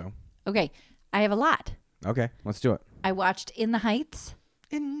don't think so. Okay, I have a lot. Okay, let's do it. I watched In the Heights.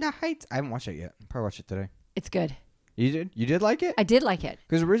 In the Heights. I haven't watched it yet. I'll probably watch it today. It's good. You did? You did like it? I did like it.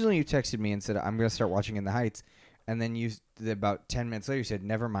 Because originally you texted me and said, "I'm going to start watching In the Heights." And then about 10 minutes later, you said,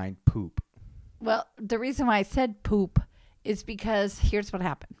 "Never mind, poop." Well, the reason why I said poop is because here's what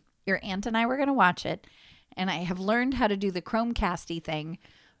happened. Your aunt and I were going to watch it, and I have learned how to do the Chromecasty thing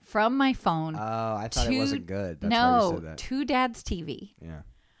from my phone. Oh, I thought it wasn't good. That's why you said that. To Dad's TV. Yeah.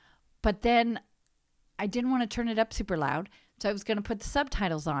 But then I didn't want to turn it up super loud, so I was going to put the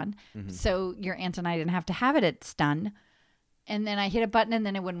subtitles on, so your aunt and I didn't have to have it at stun. And then I hit a button, and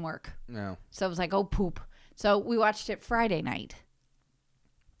then it wouldn't work. No. So I was like, oh, poop. So we watched it Friday night,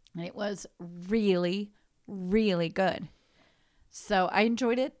 and it was really, really good. So I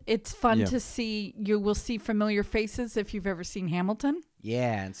enjoyed it. It's fun to see. You will see familiar faces if you've ever seen Hamilton.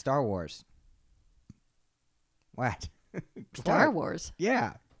 Yeah, and Star Wars. What? Star Wars?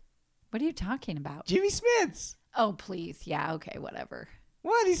 Yeah. What are you talking about? Jimmy Smits. Oh, please. Yeah, okay, whatever.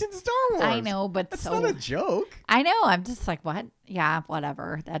 What? He's in Star Wars. I know, but that's not a joke. I know. I'm just like, what? Yeah,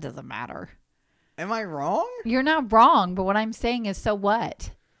 whatever. That doesn't matter. Am I wrong? You're not wrong, but what I'm saying is, so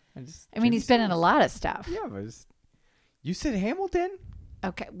what? I mean, he's been in a lot of stuff. Yeah, but you said Hamilton.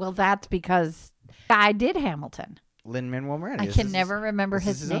 Okay, well, that's because I did Hamilton. Lin-Manuel Miranda. I can never remember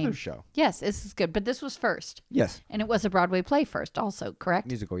his name. Other show. Yes, this is good, but this was first. Yes. And it was a Broadway play first also, correct?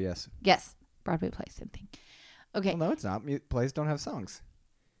 Musical, yes. Yes, Broadway play, same thing. Okay. Well, no, it's not. Plays don't have songs.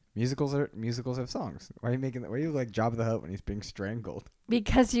 Musicals have songs. Why are you like Jabba the Hutt when he's being strangled?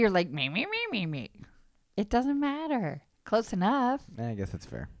 Because you're like, me. It doesn't matter. Close enough. I guess that's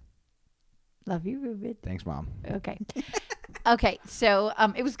fair. Love you, Ruben. Thanks, Mom. Okay. Okay, so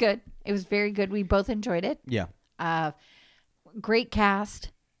it was good. It was very good. We both enjoyed it. Yeah. Great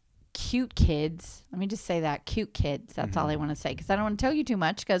cast. Cute kids. Let me just say that. Cute kids. That's all I want to say. Because I don't want to tell you too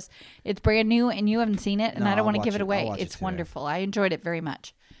much because it's brand new and you haven't seen it. And I don't want to give it away. It's wonderful. I enjoyed it very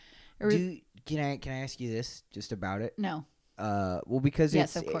much. Can I ask you this just about it? No. Well, because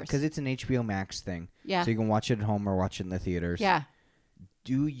yes, of course. Because it's an HBO Max thing. Yeah. So you can watch it at home or watch it in the theaters. Yeah.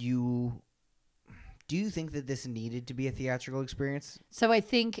 Do you think that this needed to be a theatrical experience? So I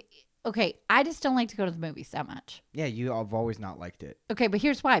think, okay, I just don't like to go to the movies that much. Yeah, I've always not liked it. Okay, but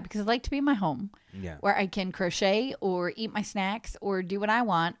here's why. Because I like to be in my home. Yeah. Where I can crochet or eat my snacks or do what I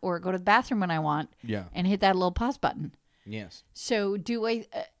want or go to the bathroom when I want. Yeah. And hit that little pause button. Yes. So do I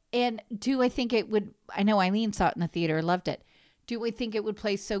think it would, I know Eileen saw it in the theater, loved it. Do I think it would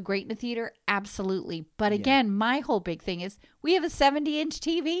play so great in the theater? Absolutely. But again, my whole big thing is we have a 70-inch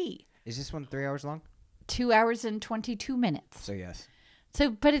TV. Is this one 3 hours long? 2 hours and 22 minutes. So yes. So,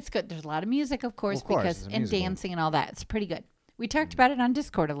 but it's good. There's a lot of music, of course, Well, of course, because it's a and musical. dancing and all that. It's pretty good. We talked about it on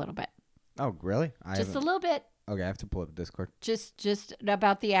Discord a little bit, Oh, really? just a little bit, Okay, I have to pull up Discord. just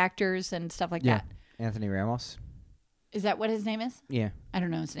about the actors and stuff like that. Anthony Ramos. Is that what his name is? Yeah. I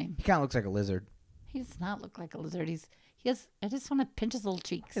don't know his name. He kind of looks like a lizard. He does not look like a lizard. He has. I just want to pinch his little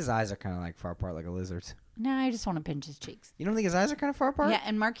cheeks. His eyes are kind of like far apart like a lizard's. No, I just want to pinch his cheeks. You don't think his eyes are kind of far apart? Yeah,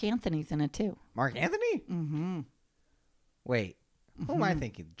 and Mark Anthony's in it too. Mark Anthony? Mm-hmm. Wait. Who am I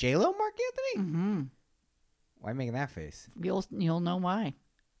thinking? J-Lo Mark Anthony? Mm-hmm. Why are you making that face? You'll know why.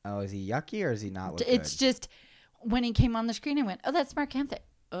 Oh, is he yucky or is he not look It's good? just when he came on the screen, I went, "Oh, that's Mark Anthony.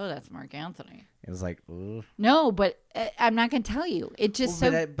 Oh, that's Mark Anthony." It was like, ugh. No, but I'm not going to tell you. It just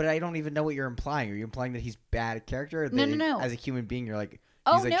But I don't even know what you're implying. Are you implying that he's bad at character? Or that No. As a human being, you're like,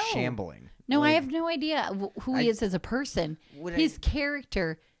 Oh, he's like no. shambling. No, I Like, have no idea who he is as a person. His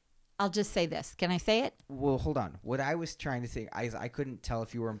character, I'll just say this. Can I say it? Well, hold on. What I was trying to say, I couldn't tell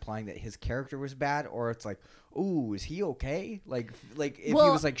if you were implying that his character was bad or it's like, ooh, is he okay? Like if he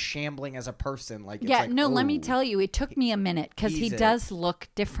Well, was like shambling as a person, like it's Yeah, like, no, let me ooh. tell you, it took me a minute because he He's a- does look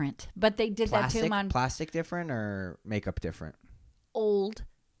different. But they did that to Plastic, him on plastic different or makeup different? old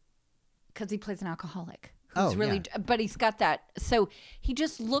because he plays an alcoholic. Oh, Who's really, yeah. but he's got that. So he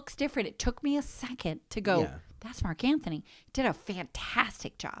just looks different. It took me a second to go, Yeah. that's Mark Anthony. He did a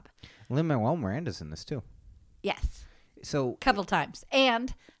fantastic job. Lin-Manuel Miranda's in this too. Yes. So Couple times.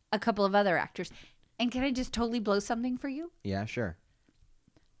 And a couple of other actors. And can I just totally blow something for you? yeah, sure.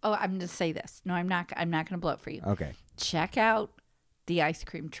 Oh, I'm going to say this. No, I'm not going to blow it for you. Okay. Check out the ice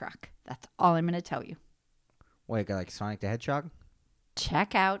cream truck. That's all I'm going to tell you. Wait, got like Sonic the Hedgehog?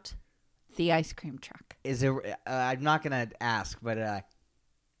 Check out the ice cream truck. Is there? I'm not gonna ask, but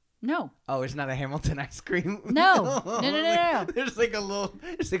No. oh, it's not a Hamilton ice cream. No. No. There's like a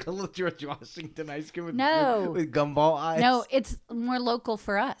little George Washington ice cream with, No. with gumball eyes. No, it's more local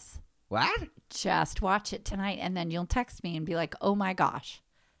for us. What? Just watch it tonight and then you'll text me and be like, "Oh my gosh."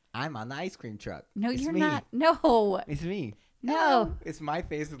 I'm on the ice cream truck. No, It's you're me. not. No. It's me. No. It's my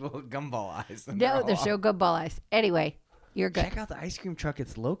face with little gumball eyes. and No, they're there's all- no good ball ice. Anyway, you're good. Check out the ice cream truck.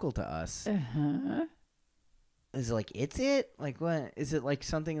 It's local to us. Uh-huh. Is it like it's it? Like what? Is it like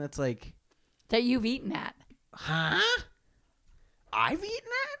something that's like, That you've eaten at huh? I've eaten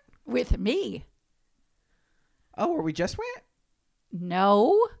that? with me. Oh, where we just went?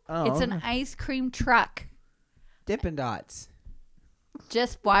 No. Oh, It's an okay. ice cream truck. Dippin' Dots.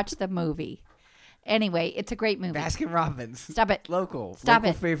 Just watch the movie. Anyway, it's a great movie. Baskin Robbins. Stop it. Local. Stop Local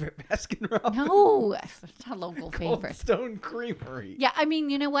it. favorite Baskin Robbins. No, it's not a local Cold favorite. Stone Creamery. Yeah, I mean,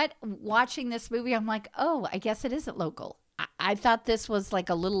 you know what? Watching this movie, I'm like, oh, I guess it isn't local. I thought this was like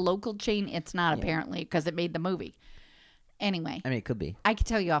a little local chain. It's not, apparently, because it made the movie. Anyway, I mean, it could be. I could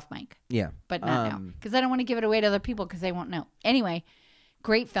tell you off mic, Yeah. but not now. Because I don't want to give it away to other people because they won't know. Anyway,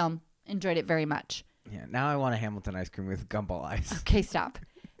 great film. Enjoyed it very much. Yeah. Now I want a Hamilton ice cream with gumball eyes. Okay, stop.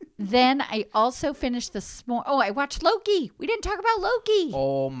 Then I also finished this morning. Oh, I watched Loki. We didn't talk about Loki.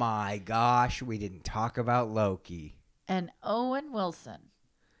 Oh my gosh, we didn't talk about Loki. And Owen Wilson.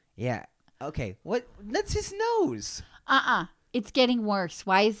 Yeah. Okay. What? That's his nose. It's getting worse.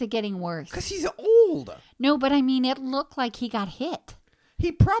 Why is it getting worse? Because he's old. No, but I mean, it looked like he got hit.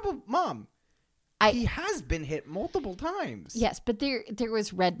 He probably, Mom. I- he has been hit multiple times. Yes, but there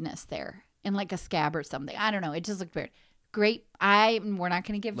was redness there and like a scab or something. I don't know. It just looked weird. Great. We're not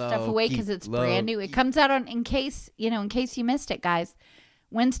going to give stuff away because it's brand new. It comes out in case you missed it, guys.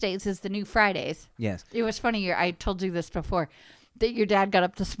 Wednesdays is the new Fridays. Yes. It was funny. I told you this before that your dad got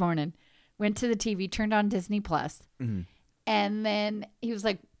up this morning, went to the TV, turned on Disney Plus, and then he was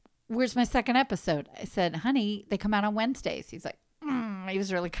like, "Where's my second episode?" I said, "Honey, they come out on Wednesdays." He's like, He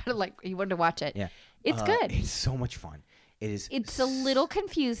was really kind of like he wanted to watch it. Yeah. It's good. It's so much fun. It is. It's a little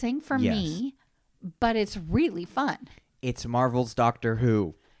confusing for Yes. me, but it's really fun. It's Marvel's Doctor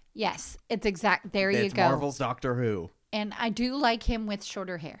Who. Yes, it's exact. There you It's go. Marvel's Doctor Who. And I do like him with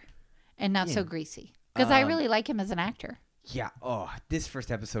shorter hair and not so greasy because I really like him as an actor. Yeah. Oh, this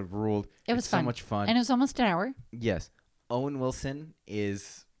first episode ruled. It was It's fun. so much fun. And it was almost an hour. Yes. Owen Wilson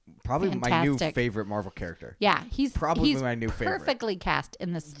is probably my new Fantastic. favorite Marvel character. Yeah, he's Probably he's my new favorite. perfectly cast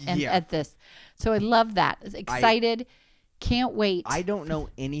in this Yeah. at this. So I love that. Excited. Can't wait. I don't know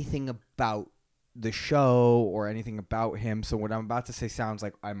anything about the show or anything about him, so what I'm about to say sounds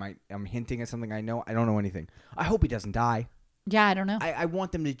like I'm hinting at something I know. I don't know anything. I hope he doesn't die. Yeah, I don't know. I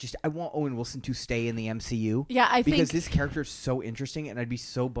want them to I want Owen Wilson to stay in the MCU. Yeah, I because think this character is so interesting, and I'd be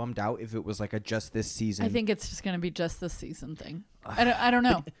so bummed out if it was like a just this season. I think it's just going to be just this season thing. I don't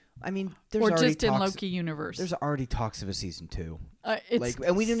know. I mean, there's or already just in talks, Loki universe. There's already talks of a season 2. It's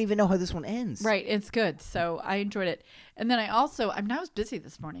And we don't even know how this one ends. right. It's good. So I enjoyed it. And then I was busy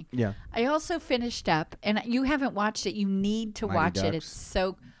this morning. Yeah. I also finished up, and you haven't watched it. You need to Mighty watch it. Ducks. It's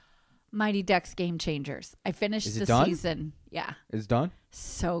so Mighty Ducks Game Changers. I finished Is it the done? season. Yeah. It's done?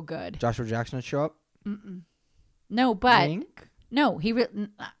 So good. Joshua Jackson will show up? No, but Wink? no,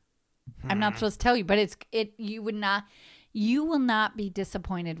 I'm not supposed to tell you, but you will not be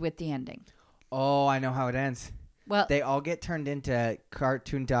disappointed with the ending. Oh, I know how it ends. Well, They all get turned into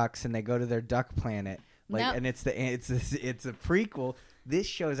cartoon ducks, and they go to their duck planet. No. And it's a prequel. This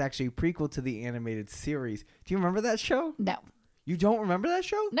show is actually a prequel to the animated series. Do you remember that show? no, You don't remember that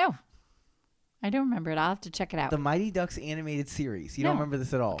show? no. I don't remember it. I'll have to check it out. The Mighty Ducks animated series. You don't No. remember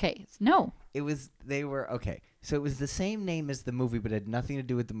this at all? Okay. No. Okay. So it was the same name as the movie, but it had nothing to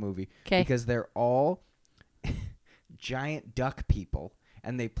do with the movie. 'Kay. Because they're all giant duck people,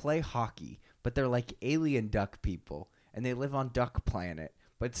 and they play hockey, but they're like alien duck people, and they live on Duck Planet.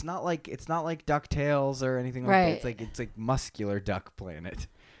 But it's not like DuckTales or anything like Right. that. It's like muscular Duck Planet.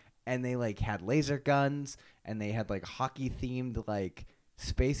 And they like had laser guns, and they had like hockey themed like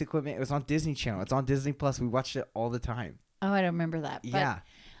space equipment. It was on Disney Channel. It's on Disney Plus. We watched it all the time. Oh, I don't remember that. But, Yeah.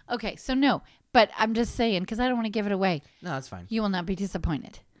 Okay. So no, but I'm just saying because I don't want to give it away. No, that's fine. You will not be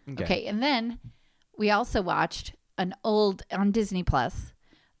disappointed. Okay. Okay. And then we also watched an old on Disney Plus,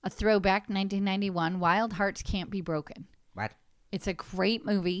 a throwback 1991, Wild Hearts Can't Be Broken. What? It's a great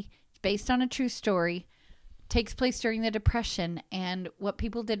movie. It's based on a true story. Takes place during the Depression, and what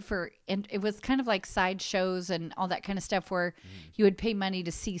people did and it was kind of like sideshows and all that kind of stuff where you would pay money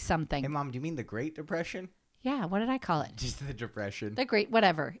to see something. Hey, Mom, do you mean the Great Depression? Yeah, what did I call it? Just the Depression. The Great,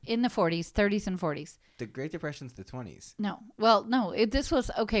 whatever, in the 40s, 30s, and 40s. The Great Depression's the 20s. No, well, no, this was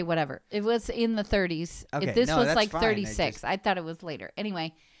okay, whatever. It was in the 30s. Okay, This no, was that's like fine. 36. I thought it was later.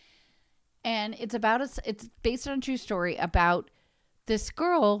 Anyway, and it's based on a true story about this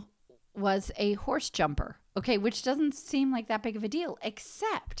girl was a horse jumper. Okay, which doesn't seem like that big of a deal,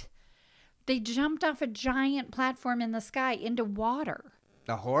 except they jumped off a giant platform in the sky into water.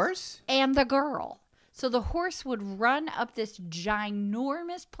 The horse? And the girl. So the horse would run up this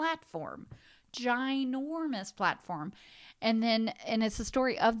ginormous platform. And it's the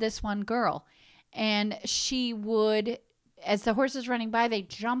story of this one girl. And she would, as the horse is running by, they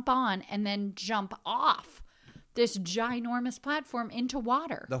jump on and then jump off this ginormous platform into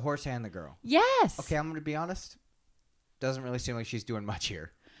water. The horse and the girl. Yes. Okay, I'm going to be honest. Doesn't really seem like she's doing much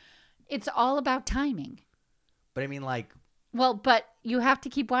here. It's all about timing. But I mean, like... Well, but you have to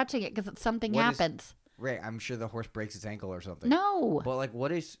keep watching it because something happens. Right, I'm sure the horse breaks its ankle or something. No. But like,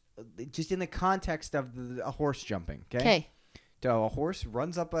 what is... Just in the context of a horse jumping, okay? Okay. So a horse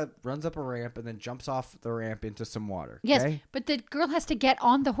runs up a ramp and then jumps off the ramp into some water. Yes, okay? but the girl has to get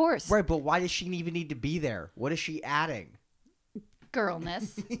on the horse. Right, but why does she even need to be there? What is she adding?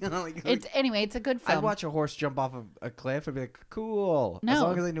 Girlness. You know, It's a good film. I'd watch a horse jump off of a cliff and be like, cool. No. As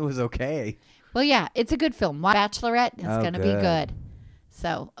long as I knew it was okay. Well, yeah, it's a good film. Bachelorette is Oh, going to be good. good.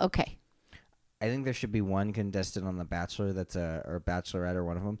 So, okay. I think there should be one contestant on The Bachelor or Bachelorette or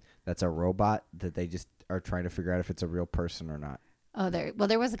one of them that's a robot that they just are trying to figure out if it's a real person or not. Oh, there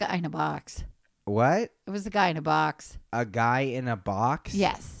was a guy in a box. What? It was a guy in a box. A guy in a box?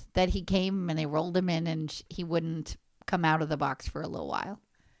 Yes, that he came and they rolled him in and he wouldn't come out of the box for a little while.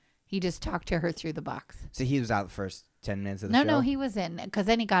 He just talked to her through the box. So he was out the first 10 minutes of the show? No, he was in because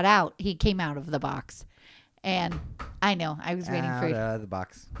then he got out. He came out of the box. And I know, I was waiting for you. Out of the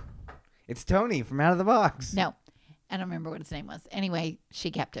box. It's Tony from Out of the Box. No, I don't remember what his name was. Anyway,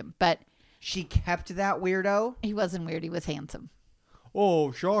 she kept him, but She kept that weirdo? he wasn't weird. He was handsome.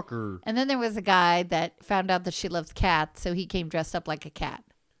 Oh, shocker. And then there was a guy that found out that she loves cats, so he came dressed up like a cat.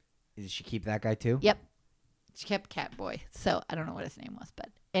 Did she keep that guy too? Yep. She kept Cat Boy. So I don't know what his name was, but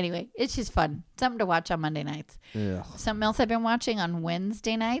anyway, it's just fun. Something to watch on Monday nights. Ugh. Something else I've been watching on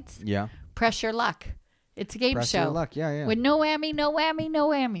Wednesday nights, Yeah. Press Your Luck. It's a game Press show. Your Luck. Yeah. With no whammy, no whammy, no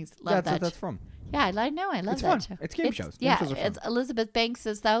whammies. Love That's that. what that's from. Yeah, I know. I love It's that fun. show. It's game shows. Game Yeah, shows are fun. it's Elizabeth Banks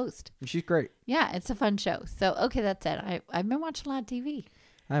is the host. She's great. Yeah, it's a fun show. So, okay, that's it. I've been watching a lot of TV.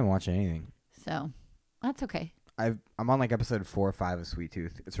 I haven't watched anything. So, that's okay. I'm on like episode 4 or 5 of Sweet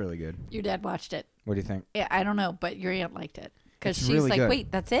Tooth. It's really good. Your dad watched it. What do you think? Yeah, I don't know, but your aunt liked it. Because It's she's really like, good.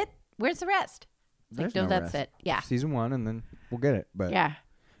 wait, that's it? Where's the rest? It's There's like, no, no that's rest. it. Yeah. Season 1 and then we'll get it. But Yeah.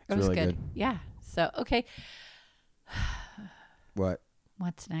 It it's was really good. good. Yeah. So, okay. What?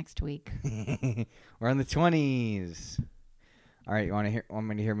 What's next week? We're on the 20s. All right, want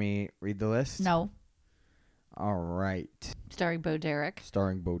me to hear me read the list? No. All right. Starring Bo Derek.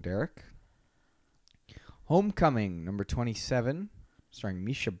 Starring Bo Derek. Homecoming, number 27. starring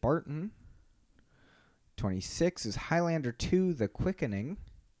Misha Barton. 26 is Highlander 2: The Quickening,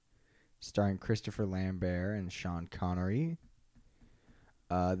 starring Christopher Lambert and Sean Connery.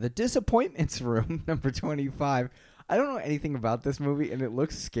 The Disappointments Room, number 25. I don't know anything about this movie, and it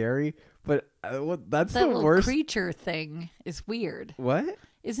looks scary, but that's That the little worst. creature thing is weird. What?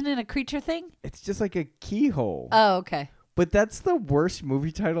 Isn't it a creature thing? It's just like a keyhole. Oh, okay. But that's the worst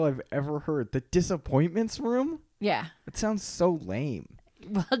movie title I've ever heard. The Disappointments Room? Yeah. It sounds so lame.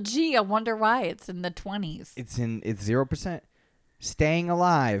 Well, gee, I wonder why it's in the 20s. It's 0%. Staying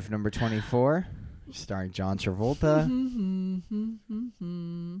Alive, number 24, starring John Travolta.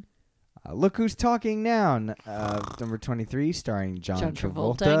 Look Who's Talking Now, number 23, starring John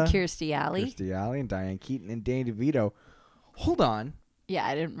Travolta and Kirstie Alley. Kirstie Alley and Diane Keaton and Danny DeVito. Hold on. Yeah,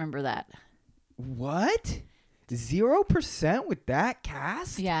 I didn't remember that. What? 0% with that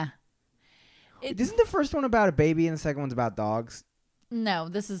cast? Yeah. Isn't the first one about a baby and the second one's about dogs? No,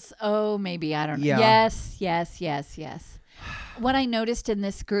 this is, maybe, I don't know. Yeah. Yes. What I noticed in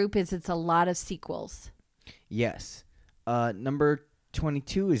this group is it's a lot of sequels. Yes. Number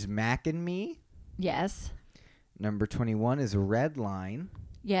 22 is Mac and Me. Yes. Number 21 is Red Line.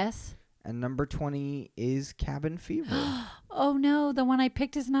 Yes. And number 20 is Cabin Fever. Oh, no, the one I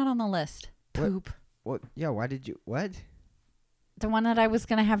picked is not on the list. What? Poop. What? Yeah, why did you... What? The one that I was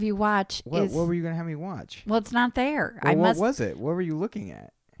going to have you watch is... What were you going to have me watch? Well, it's not there. Well, what was it? What were you looking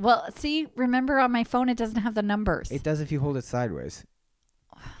at? Well, see, remember on my phone it doesn't have the numbers. It does if you hold it sideways.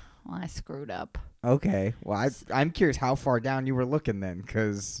 Well, I screwed up. Okay. Well, I'm curious how far down you were looking then,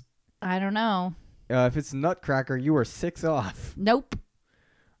 because... I don't know. if it's Nutcracker, you were 6 off. Nope.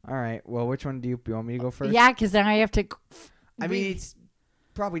 All right. Well, which one do you want me to go first? Yeah, because then I have to... I mean, it's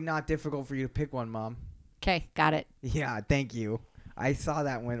probably not difficult for you to pick one, Mom. Okay, got it. Yeah, thank you. I saw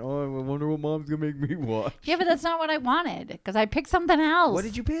that one. Oh, I wonder what Mom's going to make me watch. Yeah, but that's not what I wanted, because I picked something else. What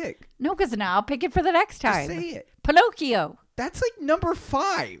did you pick? No, because now I'll pick it for the next time. Just say it. Pinocchio. That's like number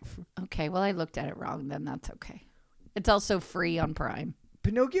 5. Okay, well, I looked at it wrong, then that's okay. It's also free on Prime.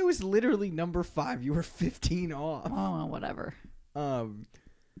 Pinocchio is literally number 5. You were 15 off. Oh, well, whatever.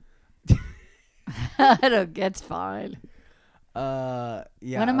 It's fine. Yeah.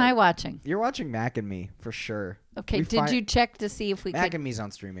 What am I watching? You're watching Mac and Me for sure. Okay, did you check to see if we Mac could... and Me's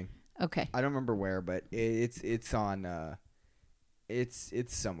on streaming. Okay. I don't remember where, but it's on it's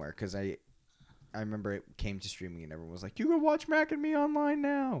somewhere because I remember it came to streaming and everyone was like, "You can watch Mac and Me online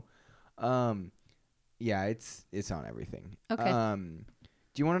now." Yeah, it's on everything. Okay.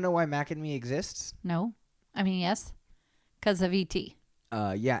 Do you want to know why Mac and Me exists? No. I mean, yes. Because of E.T.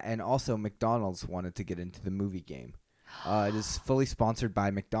 Yeah, and also McDonald's wanted to get into the movie game. It is fully sponsored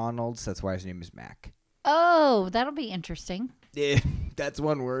by McDonald's. That's why his name is Mac. Oh, that'll be interesting. Yeah, that's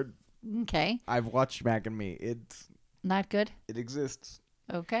one word. Okay. I've watched Mac and Me. Not good? It exists.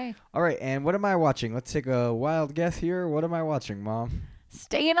 Okay. All right, and what am I watching? Let's take a wild guess here. What am I watching, Mom?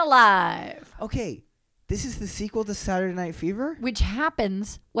 Staying Alive. Okay, this is the sequel to Saturday Night Fever? Which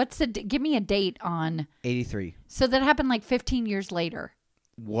happens, give me a date on... 83. So that happened like 15 years later.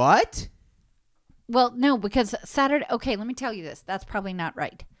 What? Well, no, because okay, let me tell you this. That's probably not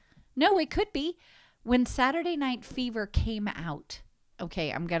right. No, it could be. When Saturday Night Fever came out.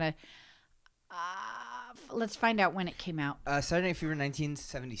 Okay, I'm going to... let's find out when it came out. Saturday Night Fever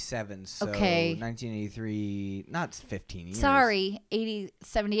 1977, so Okay. 1983, not 15 years. Sorry,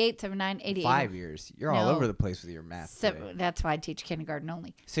 78, 79, 88. 5 years. You're all No. over the place with your math today. That's why I teach kindergarten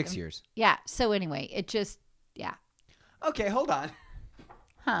only. 6 years. Yeah, so anyway, it just, yeah. Okay, hold on.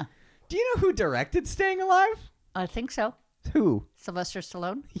 Huh. Do you know who directed Staying Alive? I think so. Who? Sylvester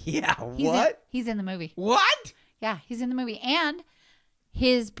Stallone. Yeah, what? He's in the movie. What? Yeah, he's in the movie. And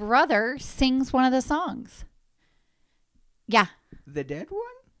his brother sings one of the songs. Yeah. The dead one?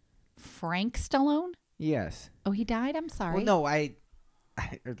 Frank Stallone? Yes. Oh, he died? I'm sorry. Well, no, I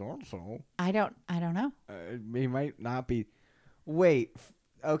don't know. I don't know. He might not be. Wait.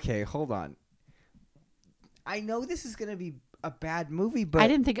 Okay, hold on. I know this is going to be a bad movie, but...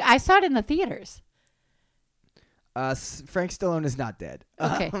 I saw it in the theaters. Frank Stallone is not dead.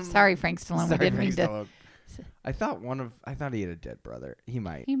 Okay, sorry, Frank Stallone. Sorry, we didn't Frank mean to. Stallone. I thought he had a dead brother. He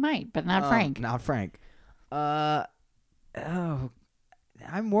might. He might, but not Frank. Not Frank. I'm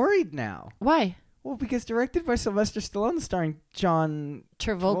worried now. Why? Well, because directed by Sylvester Stallone, starring John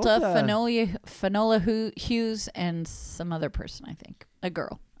Travolta. Finola Hughes, and some other person. I think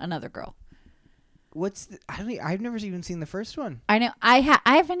another girl. I've never even seen the first one. I know. I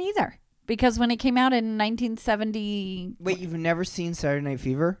haven't either, because when it came out in 1970. Wait, you've never seen Saturday Night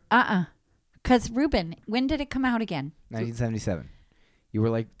Fever? Because Ruben, when did it come out again? 1977. You were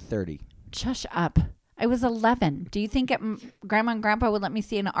like 30. Shush up. I was 11. Do you think Grandma and Grandpa would let me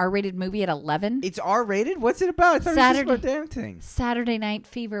see an R-rated movie at 11? It's R-rated? What's it about? I thought it was just Saturday- about damn things. Saturday Night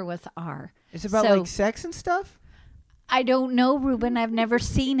Fever was R. It's about So- like sex and stuff? I don't know, Ruben. I've never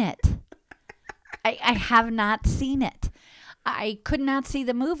seen it. I have not seen it. I could not see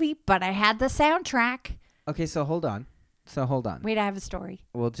the movie, but I had the soundtrack. Okay, so hold on. Wait, I have a story.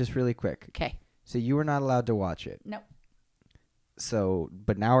 Well, just really quick. Okay. So you were not allowed to watch it. No, So,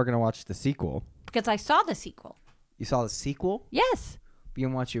 but now we're going to watch the sequel. because I saw the sequel. You saw the sequel? Yes. But you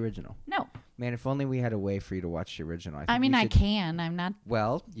didn't watch the original. No. Man, if only we had a way for you to watch the original. I mean, you I should- can. I'm not.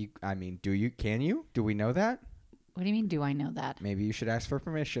 Well, do you? Can you? Do we know that? What do you mean, do I know that? Maybe you should ask for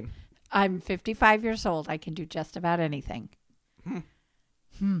permission. I'm 55 years old. I can do just about anything.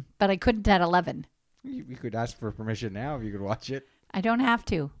 But I couldn't at 11. You could ask for permission now if you could watch it. I don't have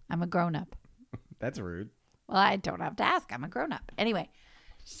to. I'm a grown up. That's rude. Well, I don't have to ask. I'm a grown up. Anyway,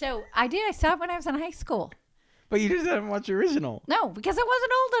 so I did. I saw it when I was in high school. But you just haven't watched the original. No, because I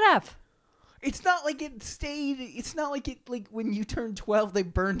wasn't old enough. It's not like it stayed. It's not like it. Like when you turned 12, they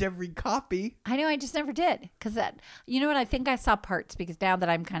burned every copy. I know. I just never did. Because you know what? I think I saw parts because now that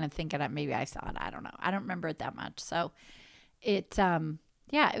I'm kind of thinking maybe I saw it. I don't know. I don't remember it that much. So it,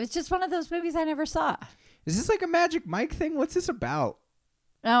 yeah, it was just one of those movies I never saw. Is this like a Magic Mike thing? What's this about?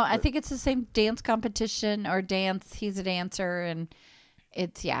 No, I think it's the same dance competition or dance. He's a dancer, and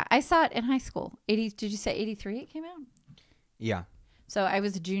it's I saw it in high school. Did you say 83? It came out. Yeah. So I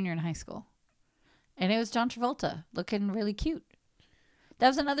was a junior in high school, and it was John Travolta looking really cute. That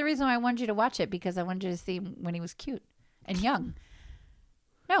was another reason why I wanted you to watch it, because I wanted you to see him when he was cute and young.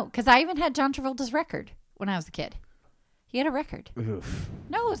 No, because I even had John Travolta's record when I was a kid. He had a record. Oof.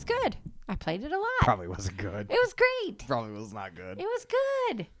 No, it was good. I played it a lot. Probably wasn't good. It was great. Probably was not good. It was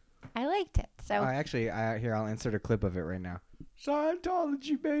good. I liked it. So Here, I'll insert a clip of it right now.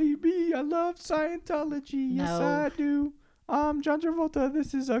 Scientology, baby. I love Scientology. Yes, No. I do. John Travolta.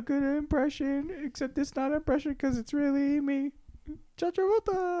 This is a good impression, except it's not an impression because it's really me. John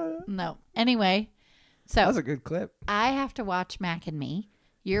Travolta. no. Anyway, That was so a good clip. I have to watch Mac and Me.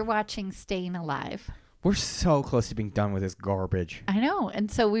 You're watching Staying Alive. We're so close to being done with this garbage. I know. And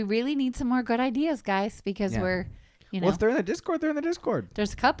so we really need some more good ideas, guys, because Yeah. we're, you know, Well, if they're in the Discord, they're in the Discord.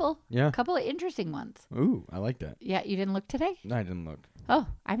 there's a couple. Yeah. A couple of interesting ones. Ooh, I like that. Yeah, you didn't look today? No, I didn't look. Oh,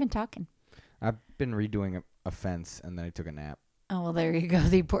 I've been talking. I've been redoing a fence, and then I took a nap. Oh, well, there you go.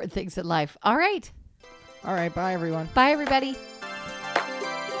 The important things in life. All right. All right, bye, everyone. Bye, everybody.